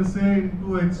minus A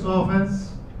into x of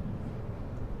s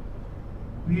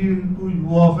p into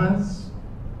u of s,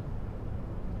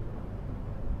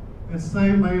 Si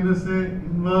minus A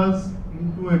inverse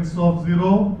into x of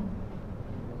 0,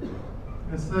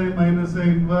 Si minus A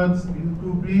inverse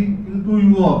into b into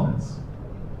u of s.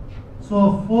 So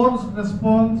a forced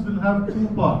response will have two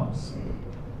parts.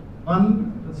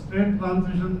 One, the state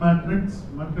transition matrix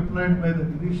multiplied by the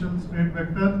initial state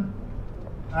vector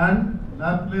and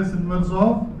Laplace inverse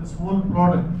of this whole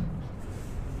product.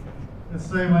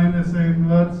 Si minus A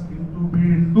inverse into b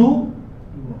into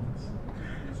u of s.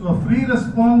 So a free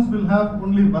response will have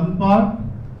only one part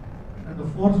and the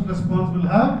forced response will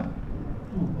have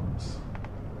two parts.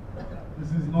 This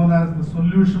is known as the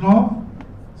solution of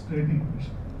state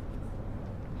equation.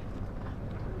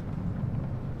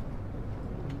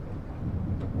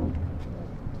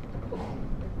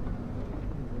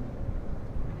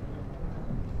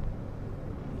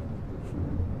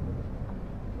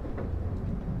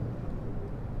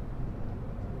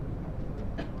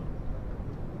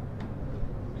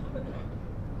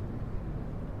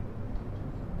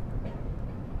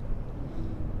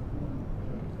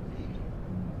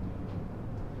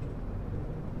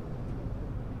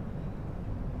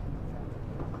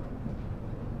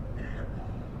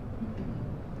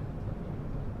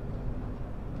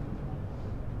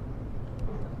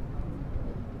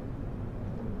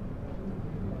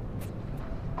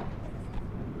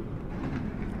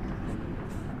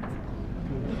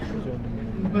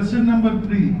 Question number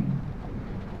 3,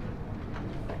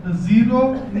 the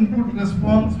zero input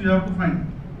response we have to find.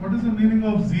 What is the meaning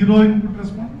of zero input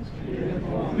response?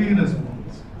 Free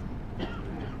response.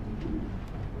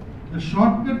 The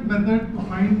shortcut method to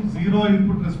find zero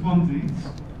input response is,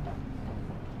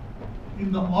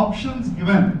 in the options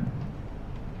given,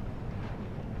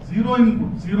 zero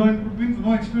input means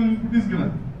no external input is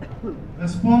given.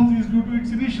 Response is due to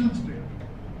its initial state.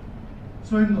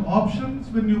 So in the options,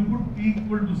 when you put t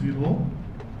equal to 0,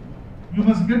 you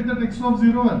must get that x of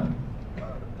 0 value.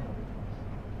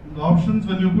 In the options,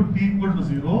 when you put t equal to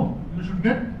 0, you should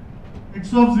get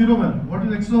x of 0 value. What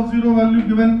is x of 0 value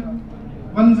given?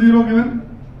 1 0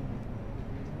 given.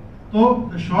 So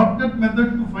the shortcut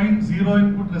method to find zero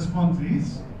input response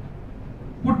is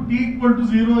put t equal to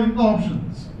 0 in the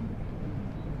options.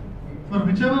 For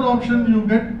whichever option you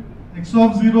get x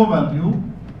of 0 value,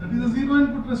 that is a zero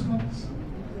input response.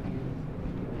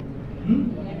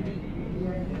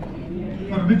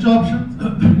 For which options?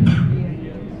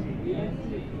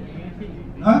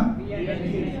 Huh?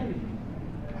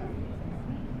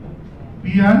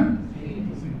 P and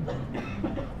C.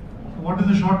 So what is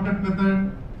the shortcut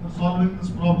method for solving this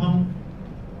problem?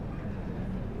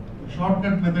 The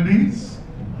shortcut method is,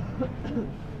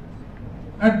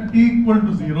 at t equal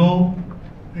to 0,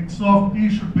 x of t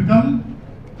should become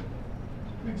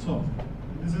x of 0.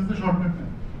 This is the shortcut method.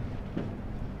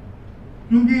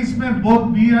 क्योंकि इसमें both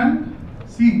B and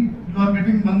C you are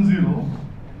getting 1 0,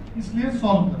 इसलिए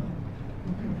solve कर.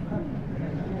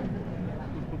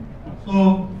 So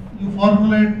you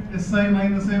formulate Si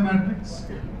minus A matrix,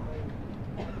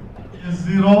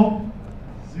 S0,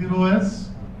 0S,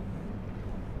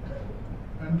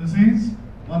 and this is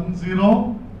 1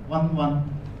 0 1 1.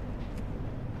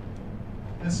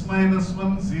 S minus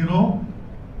 1 0,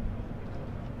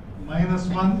 minus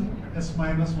 1 S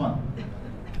minus 1.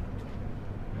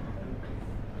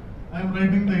 I am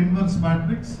writing the inverse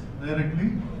matrix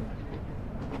directly.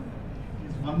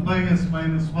 1 by s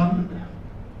minus 1,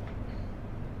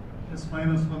 s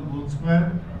minus 1 whole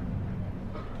square,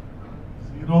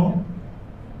 0,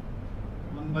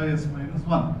 1 by s minus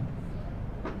 1.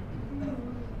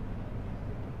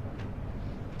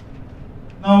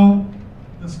 Now,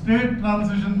 the state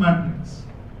transition matrix,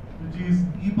 which is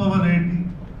e power at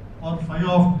or phi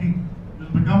of t, will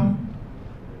become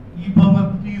e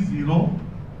power t0,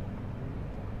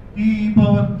 t e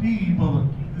power t e power t.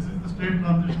 This is the state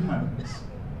transition matrix.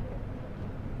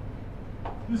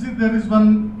 You see, there is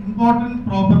one important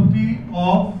property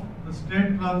of the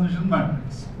state transition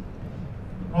matrix.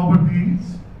 The property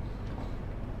is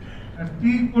at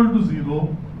t equal to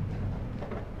 0,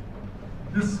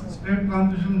 this state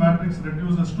transition matrix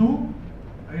reduces to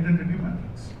identity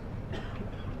matrix.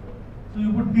 So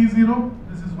you put T0,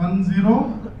 this is 1,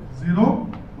 0, 0,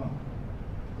 1.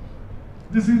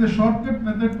 This is a shortcut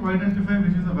method to identify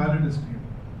which is a valid STM.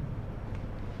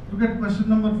 Look at question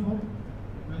number 4.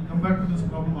 We'll come back to this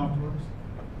problem afterwards.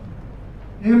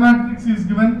 A matrix is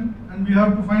given and we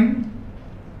have to find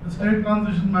the state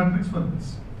transition matrix for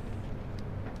this.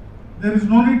 There is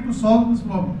no need to solve this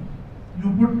problem. You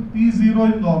put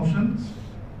T0 in the options.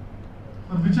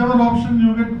 For whichever option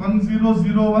you get 1, 0,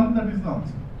 0, 1, that is the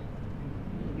answer.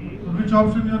 For which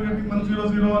option you are getting 1, 0,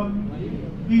 0,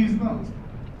 1? B is the answer.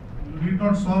 You need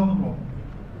not solve the problem.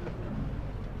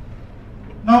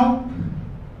 Now,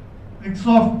 x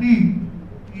of t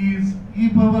is e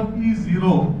power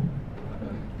t0,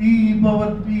 t e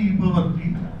power t e power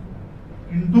t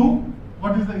into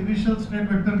what is the initial state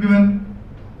vector given?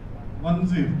 1,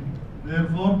 0.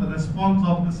 Therefore, the response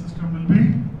of the system will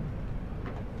be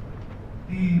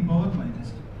t e power minus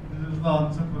t. This is the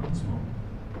answer for this problem.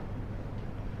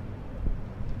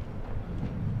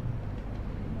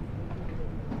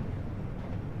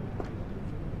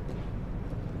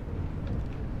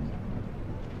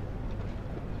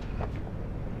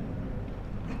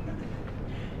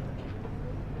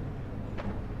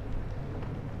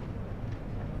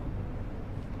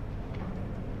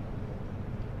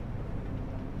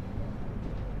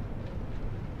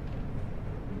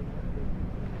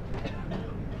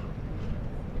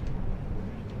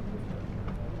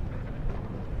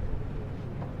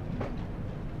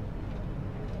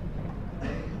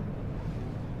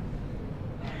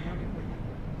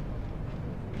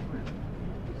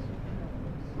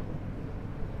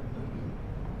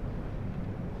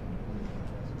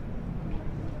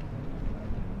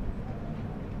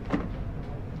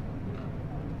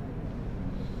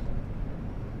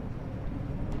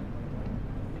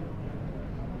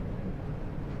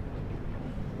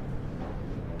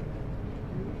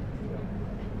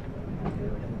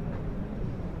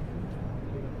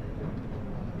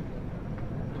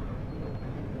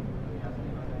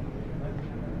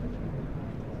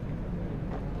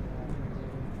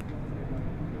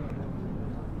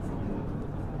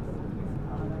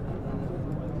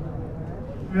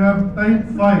 We have type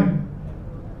 5,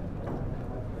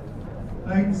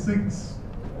 type 6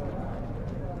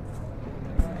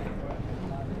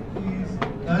 is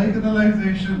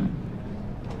diagonalization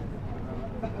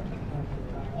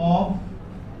of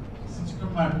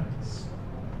system matrix.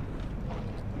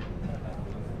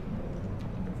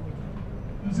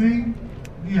 You see,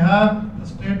 we have the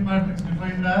state matrix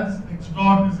defined as x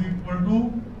dot is equal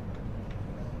to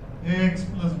ax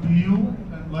plus bu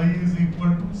and y is equal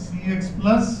to cx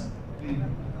plus d.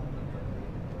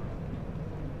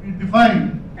 We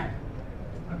define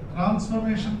a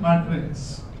transformation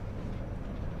matrix.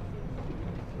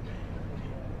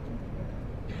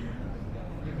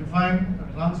 We define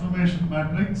a transformation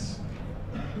matrix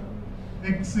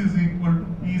x is equal to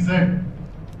pz.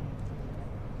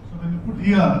 So when you put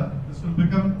here, this will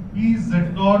become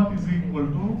pz dot is equal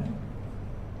to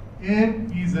a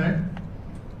pz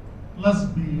plus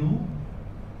bu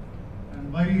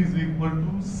and y is equal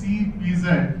to c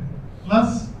pz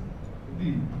plus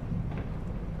d.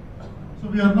 So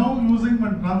we are now using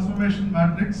one transformation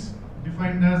matrix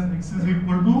defined as x is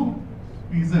equal to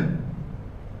pz.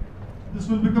 This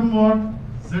will become what?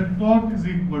 Z dot is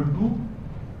equal to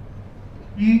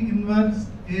p inverse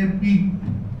ap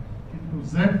into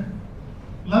z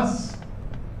plus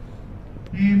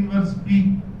p inverse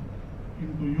p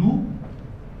into u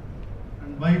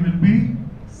and y will be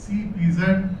cpz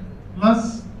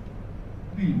plus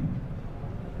d.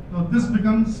 Now this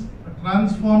becomes a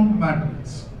transformed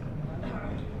matrix.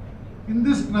 In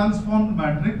this transformed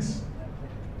matrix,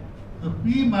 the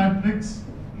P matrix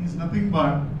is nothing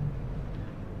but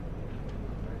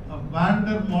a van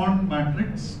der Waals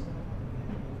matrix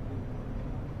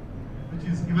which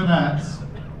is given as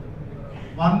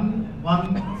 1,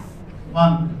 1,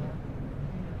 1,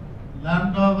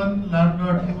 lambda 1,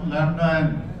 lambda 2, lambda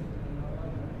n.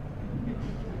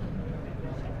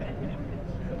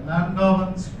 Lambda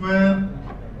 1 square,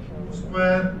 2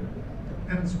 square,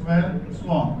 n square, so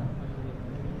on.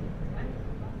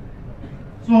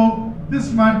 So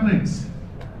this matrix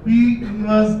P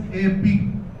inverse AP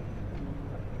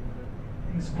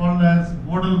is called as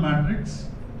modal matrix,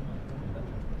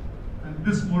 and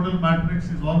this modal matrix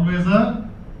is always a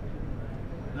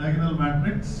diagonal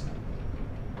matrix.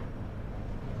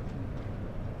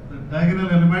 The diagonal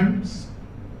elements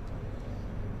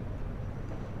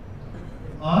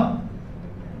are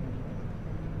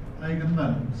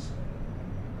eigenvalues.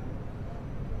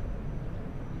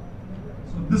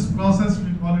 So this process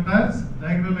we call it as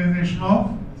diagonalization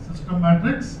of system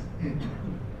matrix A.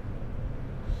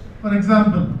 For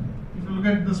example, if you look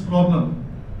at this problem,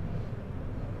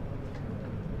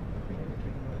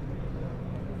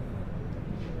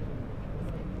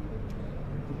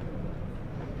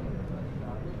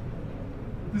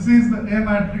 this is the A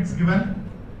matrix given.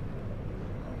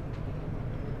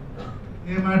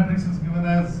 A matrix is given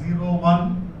as 0,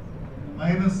 1,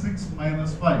 minus 6,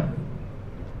 minus 5.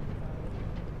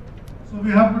 So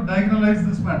we have to diagonalize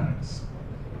this matrix.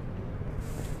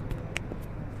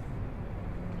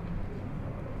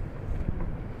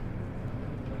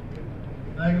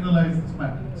 Diagonalize this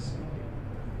matrix.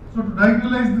 So to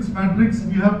diagonalize this matrix,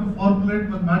 we have to formulate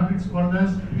one matrix called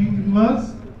as P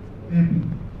inverse AP.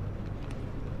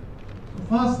 So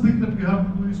first thing that we have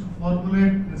to do is to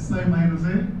formulate Si minus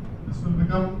A. This will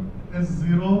become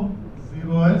S0,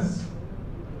 0S,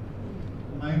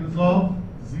 minus of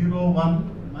 0,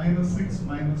 1, minus 6,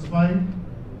 minus 5.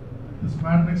 This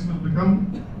matrix will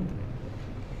become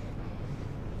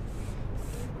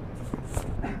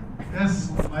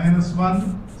S minus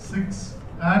 1, 6,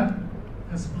 and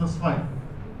S plus 5.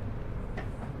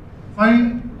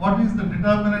 Find what is the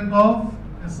determinant of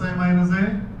Si minus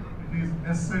A. It is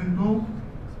S into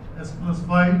S plus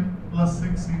 5 plus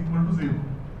 6 equal to 0.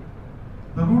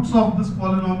 The roots of this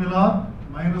polynomial are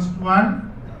minus 2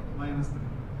 and minus 3.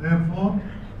 Therefore,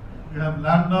 we have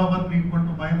lambda 1 equal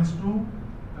to minus 2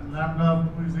 and lambda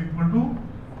 2 is equal to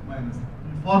minus 3.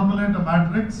 We formulate a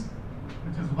matrix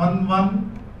which is 1,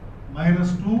 1,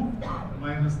 minus 2,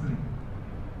 minus 3.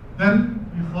 Then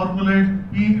we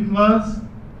formulate P inverse,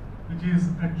 which is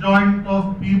adjoint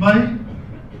of P by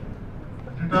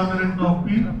determinant of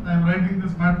P. I am writing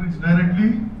this matrix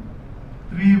directly.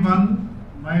 3, 1,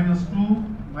 minus 2,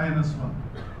 minus 1.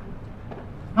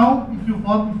 Now, if you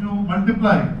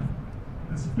multiply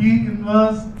this P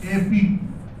inverse AP,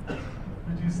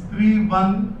 which is 3,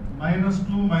 1, minus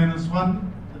 2, minus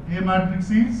 1, the A matrix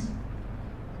is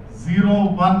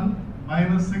 0, 1,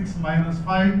 minus 6, minus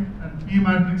 5, and P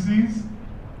matrix is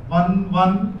 1,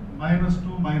 1, minus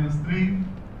 2, minus 3. You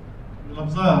will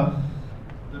observe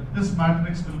that this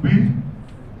matrix will be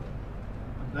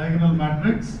a diagonal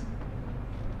matrix.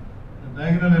 The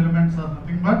diagonal elements are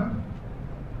nothing but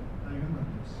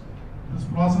eigenvalues. This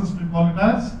process we call it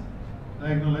as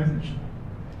diagonalization.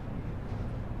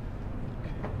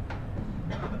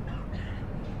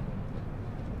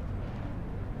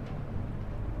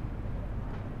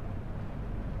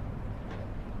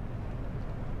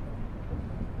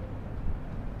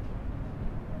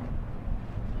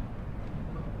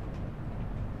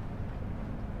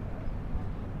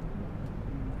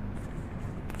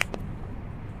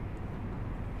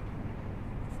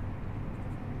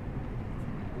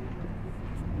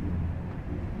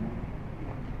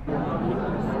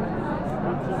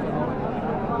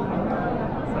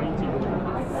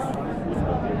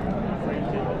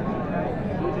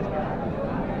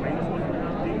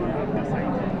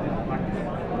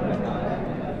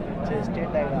 State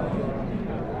diagram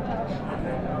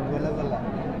गोला गोला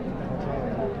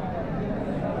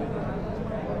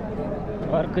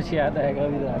और कुछ याद आएगा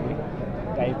भी आगे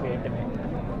type 8 में.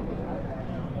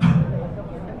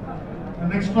 The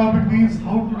next topic is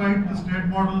how to write the state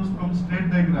models from state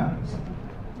diagrams.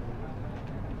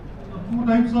 So two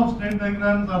types of state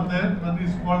diagrams are there. One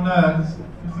is called as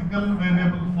physical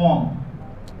variable form.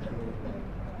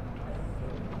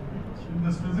 In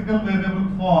this physical variable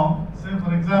form, say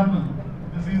for example,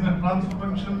 this is a transfer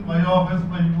function y of s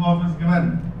by u of s given,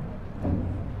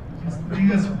 which is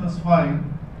 3s plus 5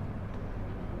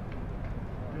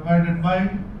 divided by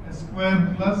s square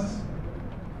plus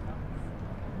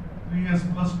 3s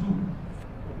plus 2.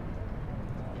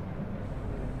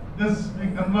 This we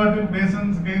convert in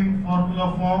Mason's gain formula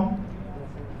form.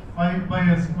 5 by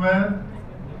s square,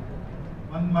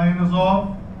 1 minus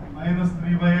of minus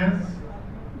 3 by s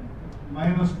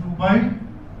minus 2 by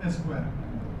s square.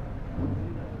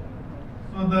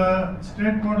 So the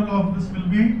state model of this will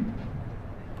be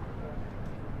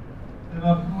there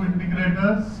are two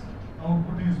integrators.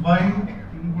 Output is y,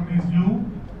 input is u.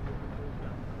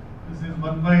 This is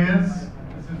 1 by s,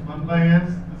 this is 1 by s,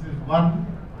 this is 1.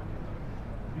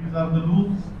 These are the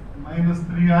loops,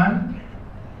 -3 and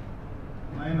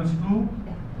 -2.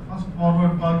 The first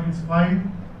forward path is 5,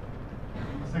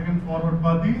 the second forward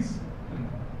path is 3.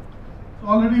 So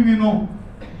already we know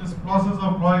this process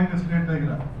of drawing a state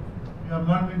diagram. We have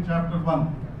learned in chapter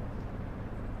 1.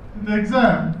 In the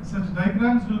exam, such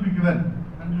diagrams will be given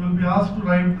and you will be asked to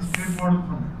write the state model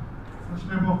from it. Such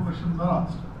type of questions are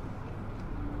asked.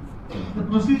 The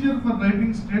procedure for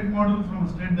writing state model from a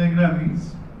state diagram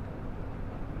is,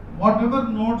 whatever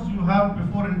nodes you have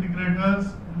before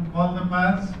integrators, you call them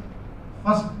as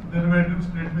first derivative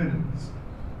state variables.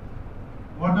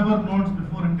 Whatever nodes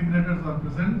before integrators are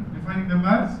present, define them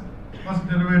as first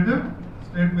derivative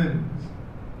state variables.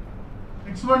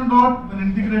 x1 dot when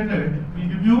integrated will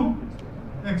give you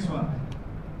x1.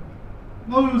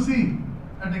 Now you see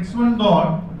at x1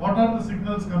 dot what are the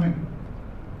signals coming?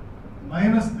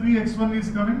 -3 x1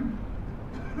 is coming.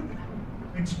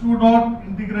 x2 dot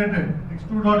integrated.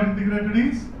 x2 dot integrated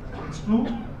is x2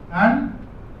 and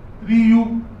 3u.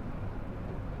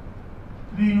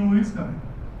 3u is coming.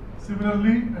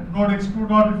 Similarly, at node x2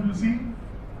 dot, if you see,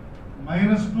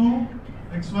 -2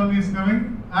 x1 is coming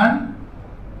and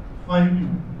 5u.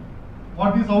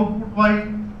 What is output y?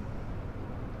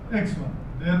 x1.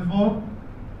 Therefore,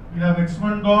 we have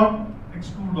x1 dot,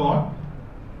 x2 dot,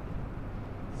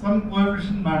 some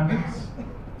coefficient matrix.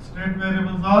 State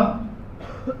variables are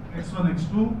x1,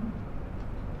 x2.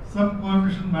 Some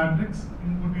coefficient matrix,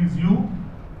 input is u.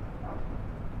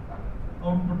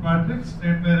 Output matrix,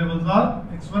 state variables are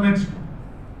x1, x2.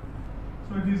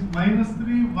 So it is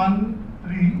 -3, 1,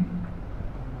 3,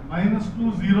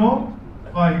 -2, 0,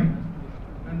 5,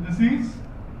 and this is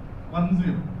 1,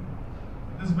 0.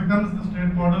 This becomes the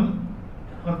state model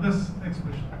for this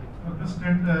expression, for this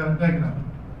state diagram.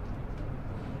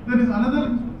 There is another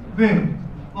way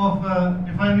of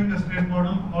defining a state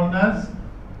model called as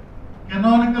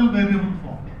canonical variable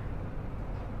form.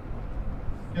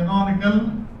 Canonical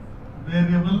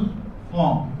variable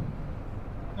form.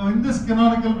 Now in this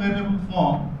canonical variable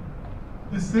form,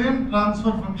 the same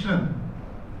transfer function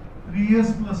 3s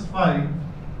plus 5,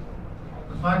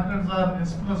 the factors are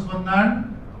s plus 1 and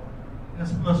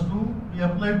s plus 2, we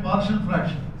apply partial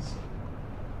fractions.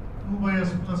 2 by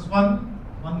s plus 1,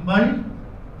 1 by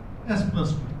s plus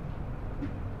 2.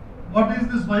 What is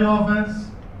this y of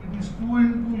s? It is 2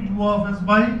 into u of s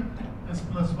by s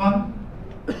plus 1,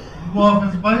 u of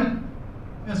s by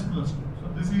s plus 2. So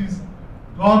this is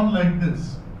drawn like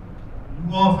this.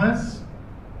 U of s,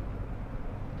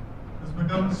 this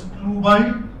becomes 2 by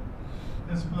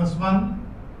s plus 1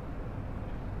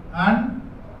 and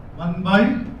 1 by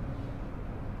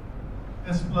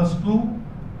s plus 2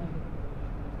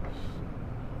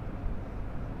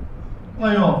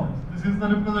 y of s. This is the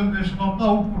representation of the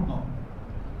output now.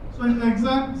 So in the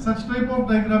exam, such type of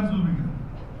diagrams will be given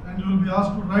and you will be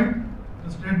asked to write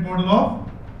the state model of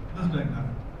this diagram.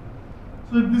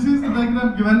 So if this is the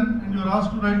diagram given and you are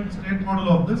asked to write the state model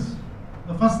of this,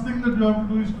 the first thing that you have to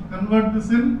do is to convert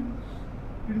this in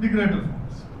integrator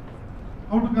forms.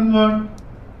 How to convert?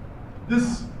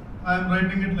 This, I am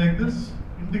writing it like this.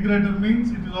 Integrator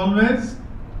means it is always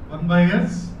 1 by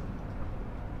s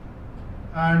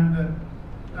and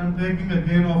I am taking a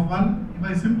gain of 1. If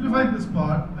I simplify this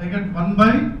part, I get 1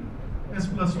 by s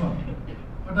plus 1.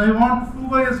 But I want 2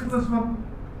 by s plus 1.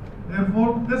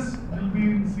 Therefore, this will be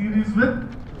in series with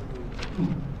 2.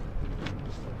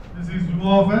 This is u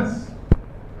of s,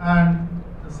 and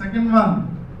the second one,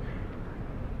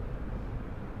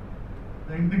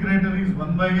 the integrator is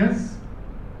 1 by s,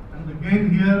 and the gain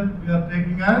here we are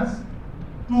taking as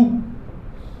 2.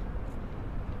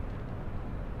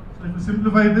 So if you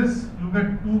simplify this, you get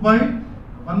 2 by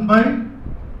 1 by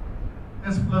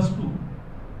s plus 2,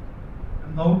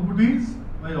 and the output is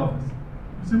y of s.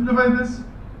 If you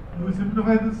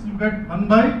simplify this, you get 1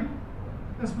 by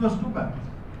s plus 2 back.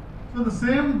 So the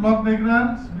same block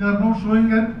diagrams we are now showing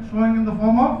in the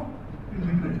form of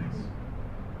integrators.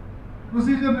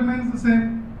 Procedure remains the same.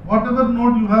 Whatever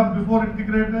node you have before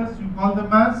integrators, you call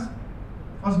them as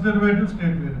first derivative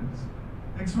state variables.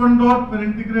 x1 dot when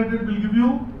integrated will give you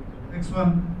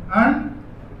x1 and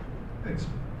x2.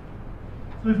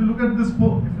 So if you look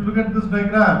at this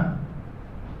diagram,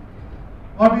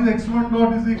 what is x1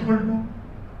 dot is equal to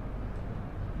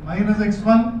minus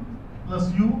x1 plus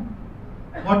u.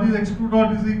 What is x2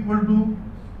 dot is equal to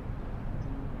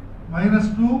minus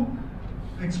 2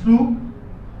 x2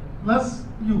 plus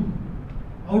u.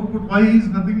 Output y is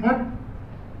nothing but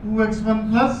 2x1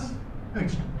 plus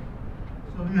x2.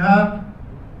 So we have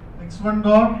x1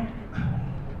 dot,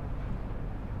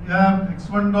 we have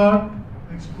x1 dot,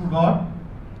 x2 dot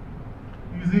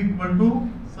is equal to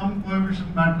some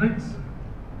coefficient matrix.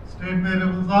 State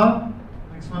variables are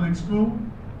x1, x2,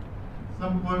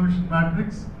 some coefficient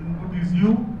matrix, input is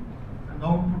u and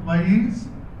output y is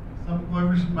some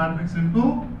coefficient matrix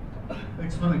into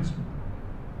x1, x2.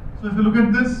 So if you look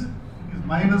at this, it is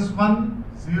minus 1,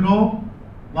 0,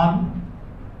 1.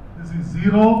 This is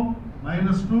 0,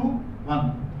 minus 2,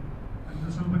 1. And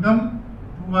this will become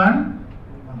 2 and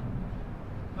 1.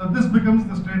 Now this becomes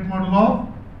the state model of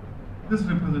this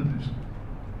representation.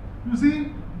 You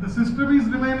see, the system is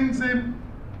remaining same.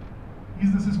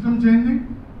 Is the system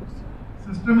changing?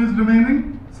 System is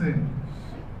remaining same.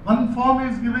 One form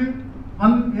is giving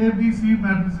one A, B, C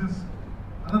matrices.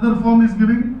 Another form is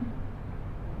giving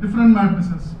different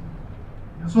matrices.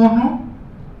 Yes or no?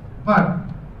 But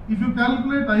if you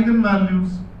calculate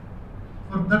eigenvalues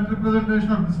for that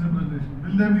representation or this representation,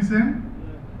 will they be same?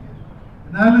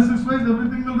 Analysis wise,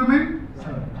 everything will remain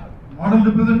same. Model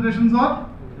representations are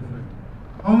different.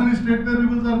 How many state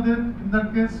variables are there in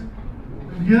that case?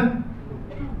 And here,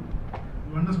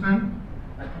 you understand?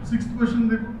 Sixth question,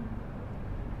 देखो.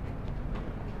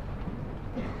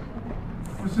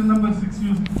 Question number 6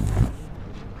 use.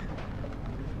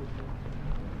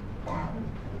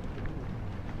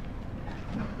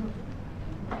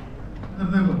 इधर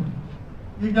देखो.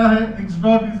 ये क्या है? X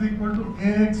dot is equal to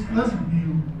AX plus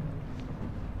BU.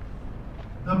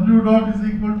 W dot is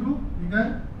equal to ठीक है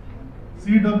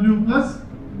CW plus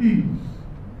PU.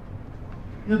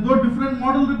 ये दो डिफरेंट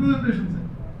मॉडल रिप्रेजेंटेशन है,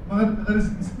 मगर अगर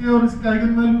इसके और इसके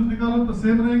आइगन वैल्यूज निकालो तो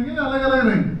सेम रहेंगे या अलग अलग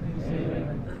रहेंगे?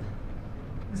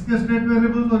 इसके स्टेट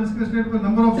वेरिएबल्स और इसके स्टेट पे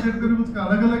नंबर ऑफ स्टेट वेरिएबल्स का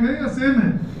अलग अलग है या सेम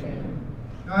है?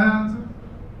 क्या है आंसर?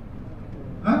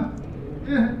 हाँ,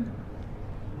 ये है.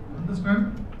 अंडरस्टैंड?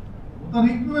 होता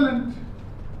नहीं इक्विवेलेंट.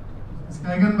 इसके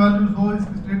आइगन वैल्यूज हो,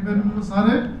 इसके स्टेट वेरिएबल्स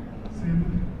सारे सेम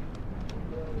है.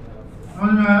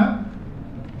 समझ में आया?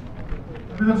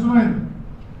 इधर सुनो इधर.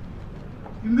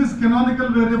 In this canonical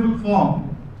variable form,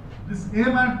 this A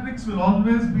matrix will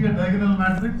always be a diagonal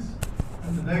matrix,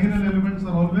 and the diagonal elements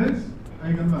are always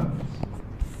eigenvalues.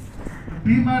 The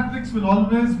B matrix will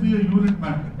always be a unit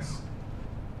matrix,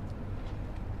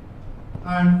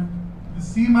 and the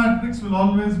C matrix will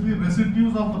always be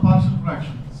residues of the partial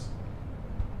fractions.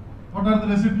 What are the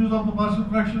residues of the partial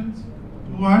fractions?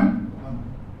 2 and 1.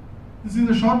 This is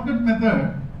a shortcut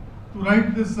method to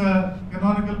write this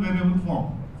canonical variable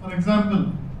form. For example,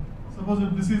 suppose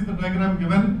if this is the diagram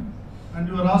given and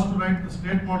you are asked to write the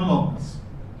state model of this.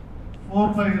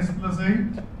 4 by s plus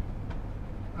 8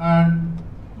 and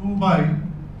 2 by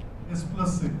s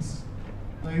plus 6.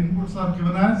 The inputs are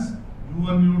given as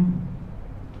u1, u2.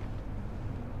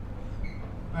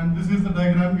 And this is the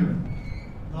diagram given.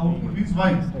 The output is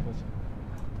y.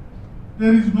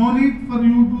 There is no need for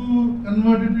you to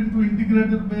convert it into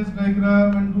integrated base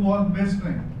diagram and do all base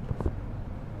time.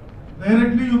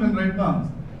 Directly you can write the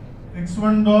answer.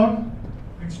 x1 dot,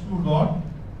 x2 dot,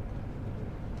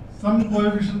 some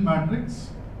coefficient matrix.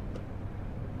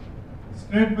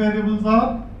 State variables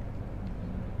are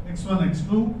x1,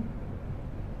 x2,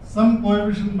 some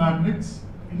coefficient matrix.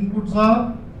 Inputs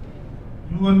are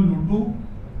u1, u2.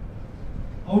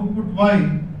 Output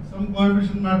y, some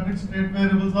coefficient matrix. State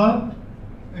variables are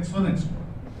x1, x2.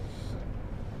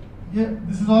 Yeah,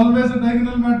 this is always a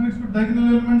diagonal matrix with diagonal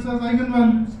elements as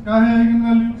eigenvalues. क्या है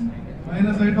eigenvalues?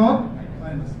 -8 और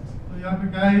 -6. तो यहाँ पे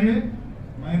क्या है ये?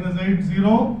 -8,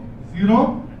 0, 0.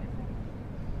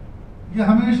 ये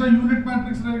हमेशा यूनिट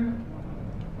मैट्रिक्स रहेगा.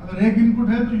 अगर एक इनपुट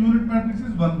है तो यूनिट मैट्रिक्स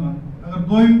इज 1, 1. अगर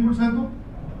दो इनपुट्स है तो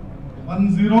 1,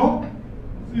 0,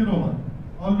 0, 1.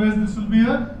 Always this will be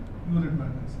a unit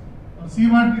matrix. और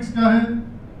C मैट्रिक्स क्या है?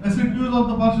 Residues of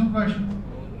the partial fraction.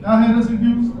 क्या है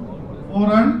residues? 4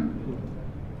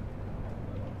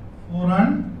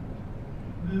 and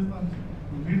this is the answer.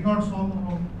 You need not solve the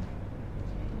problem.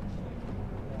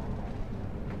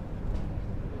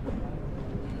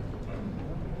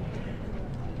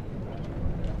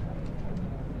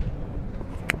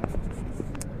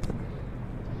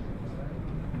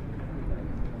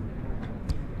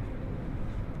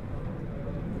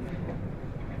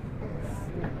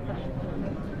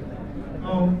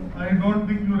 Now, I don't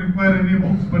think you require any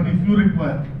books, but if you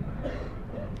require,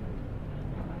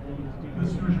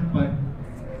 this you should buy.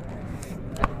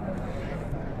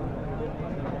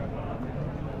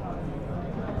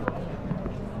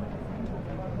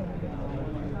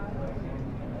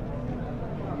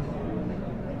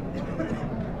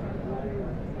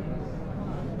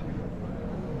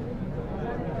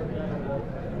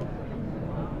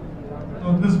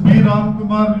 For this B. Ram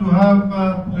Kumar, you have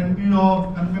plenty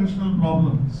of conventional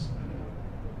problems.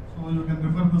 So you can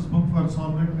refer this book for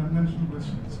solving conventional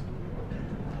questions.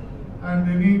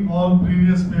 And all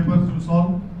previous papers you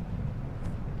solve,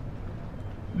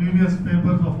 previous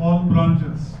papers of all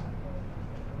branches,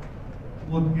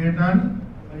 both GATE and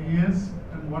IES,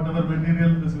 and whatever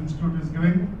material this institute is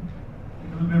giving,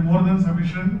 it will be more than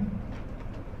sufficient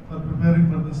for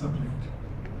preparing for this subject.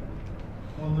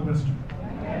 All the best.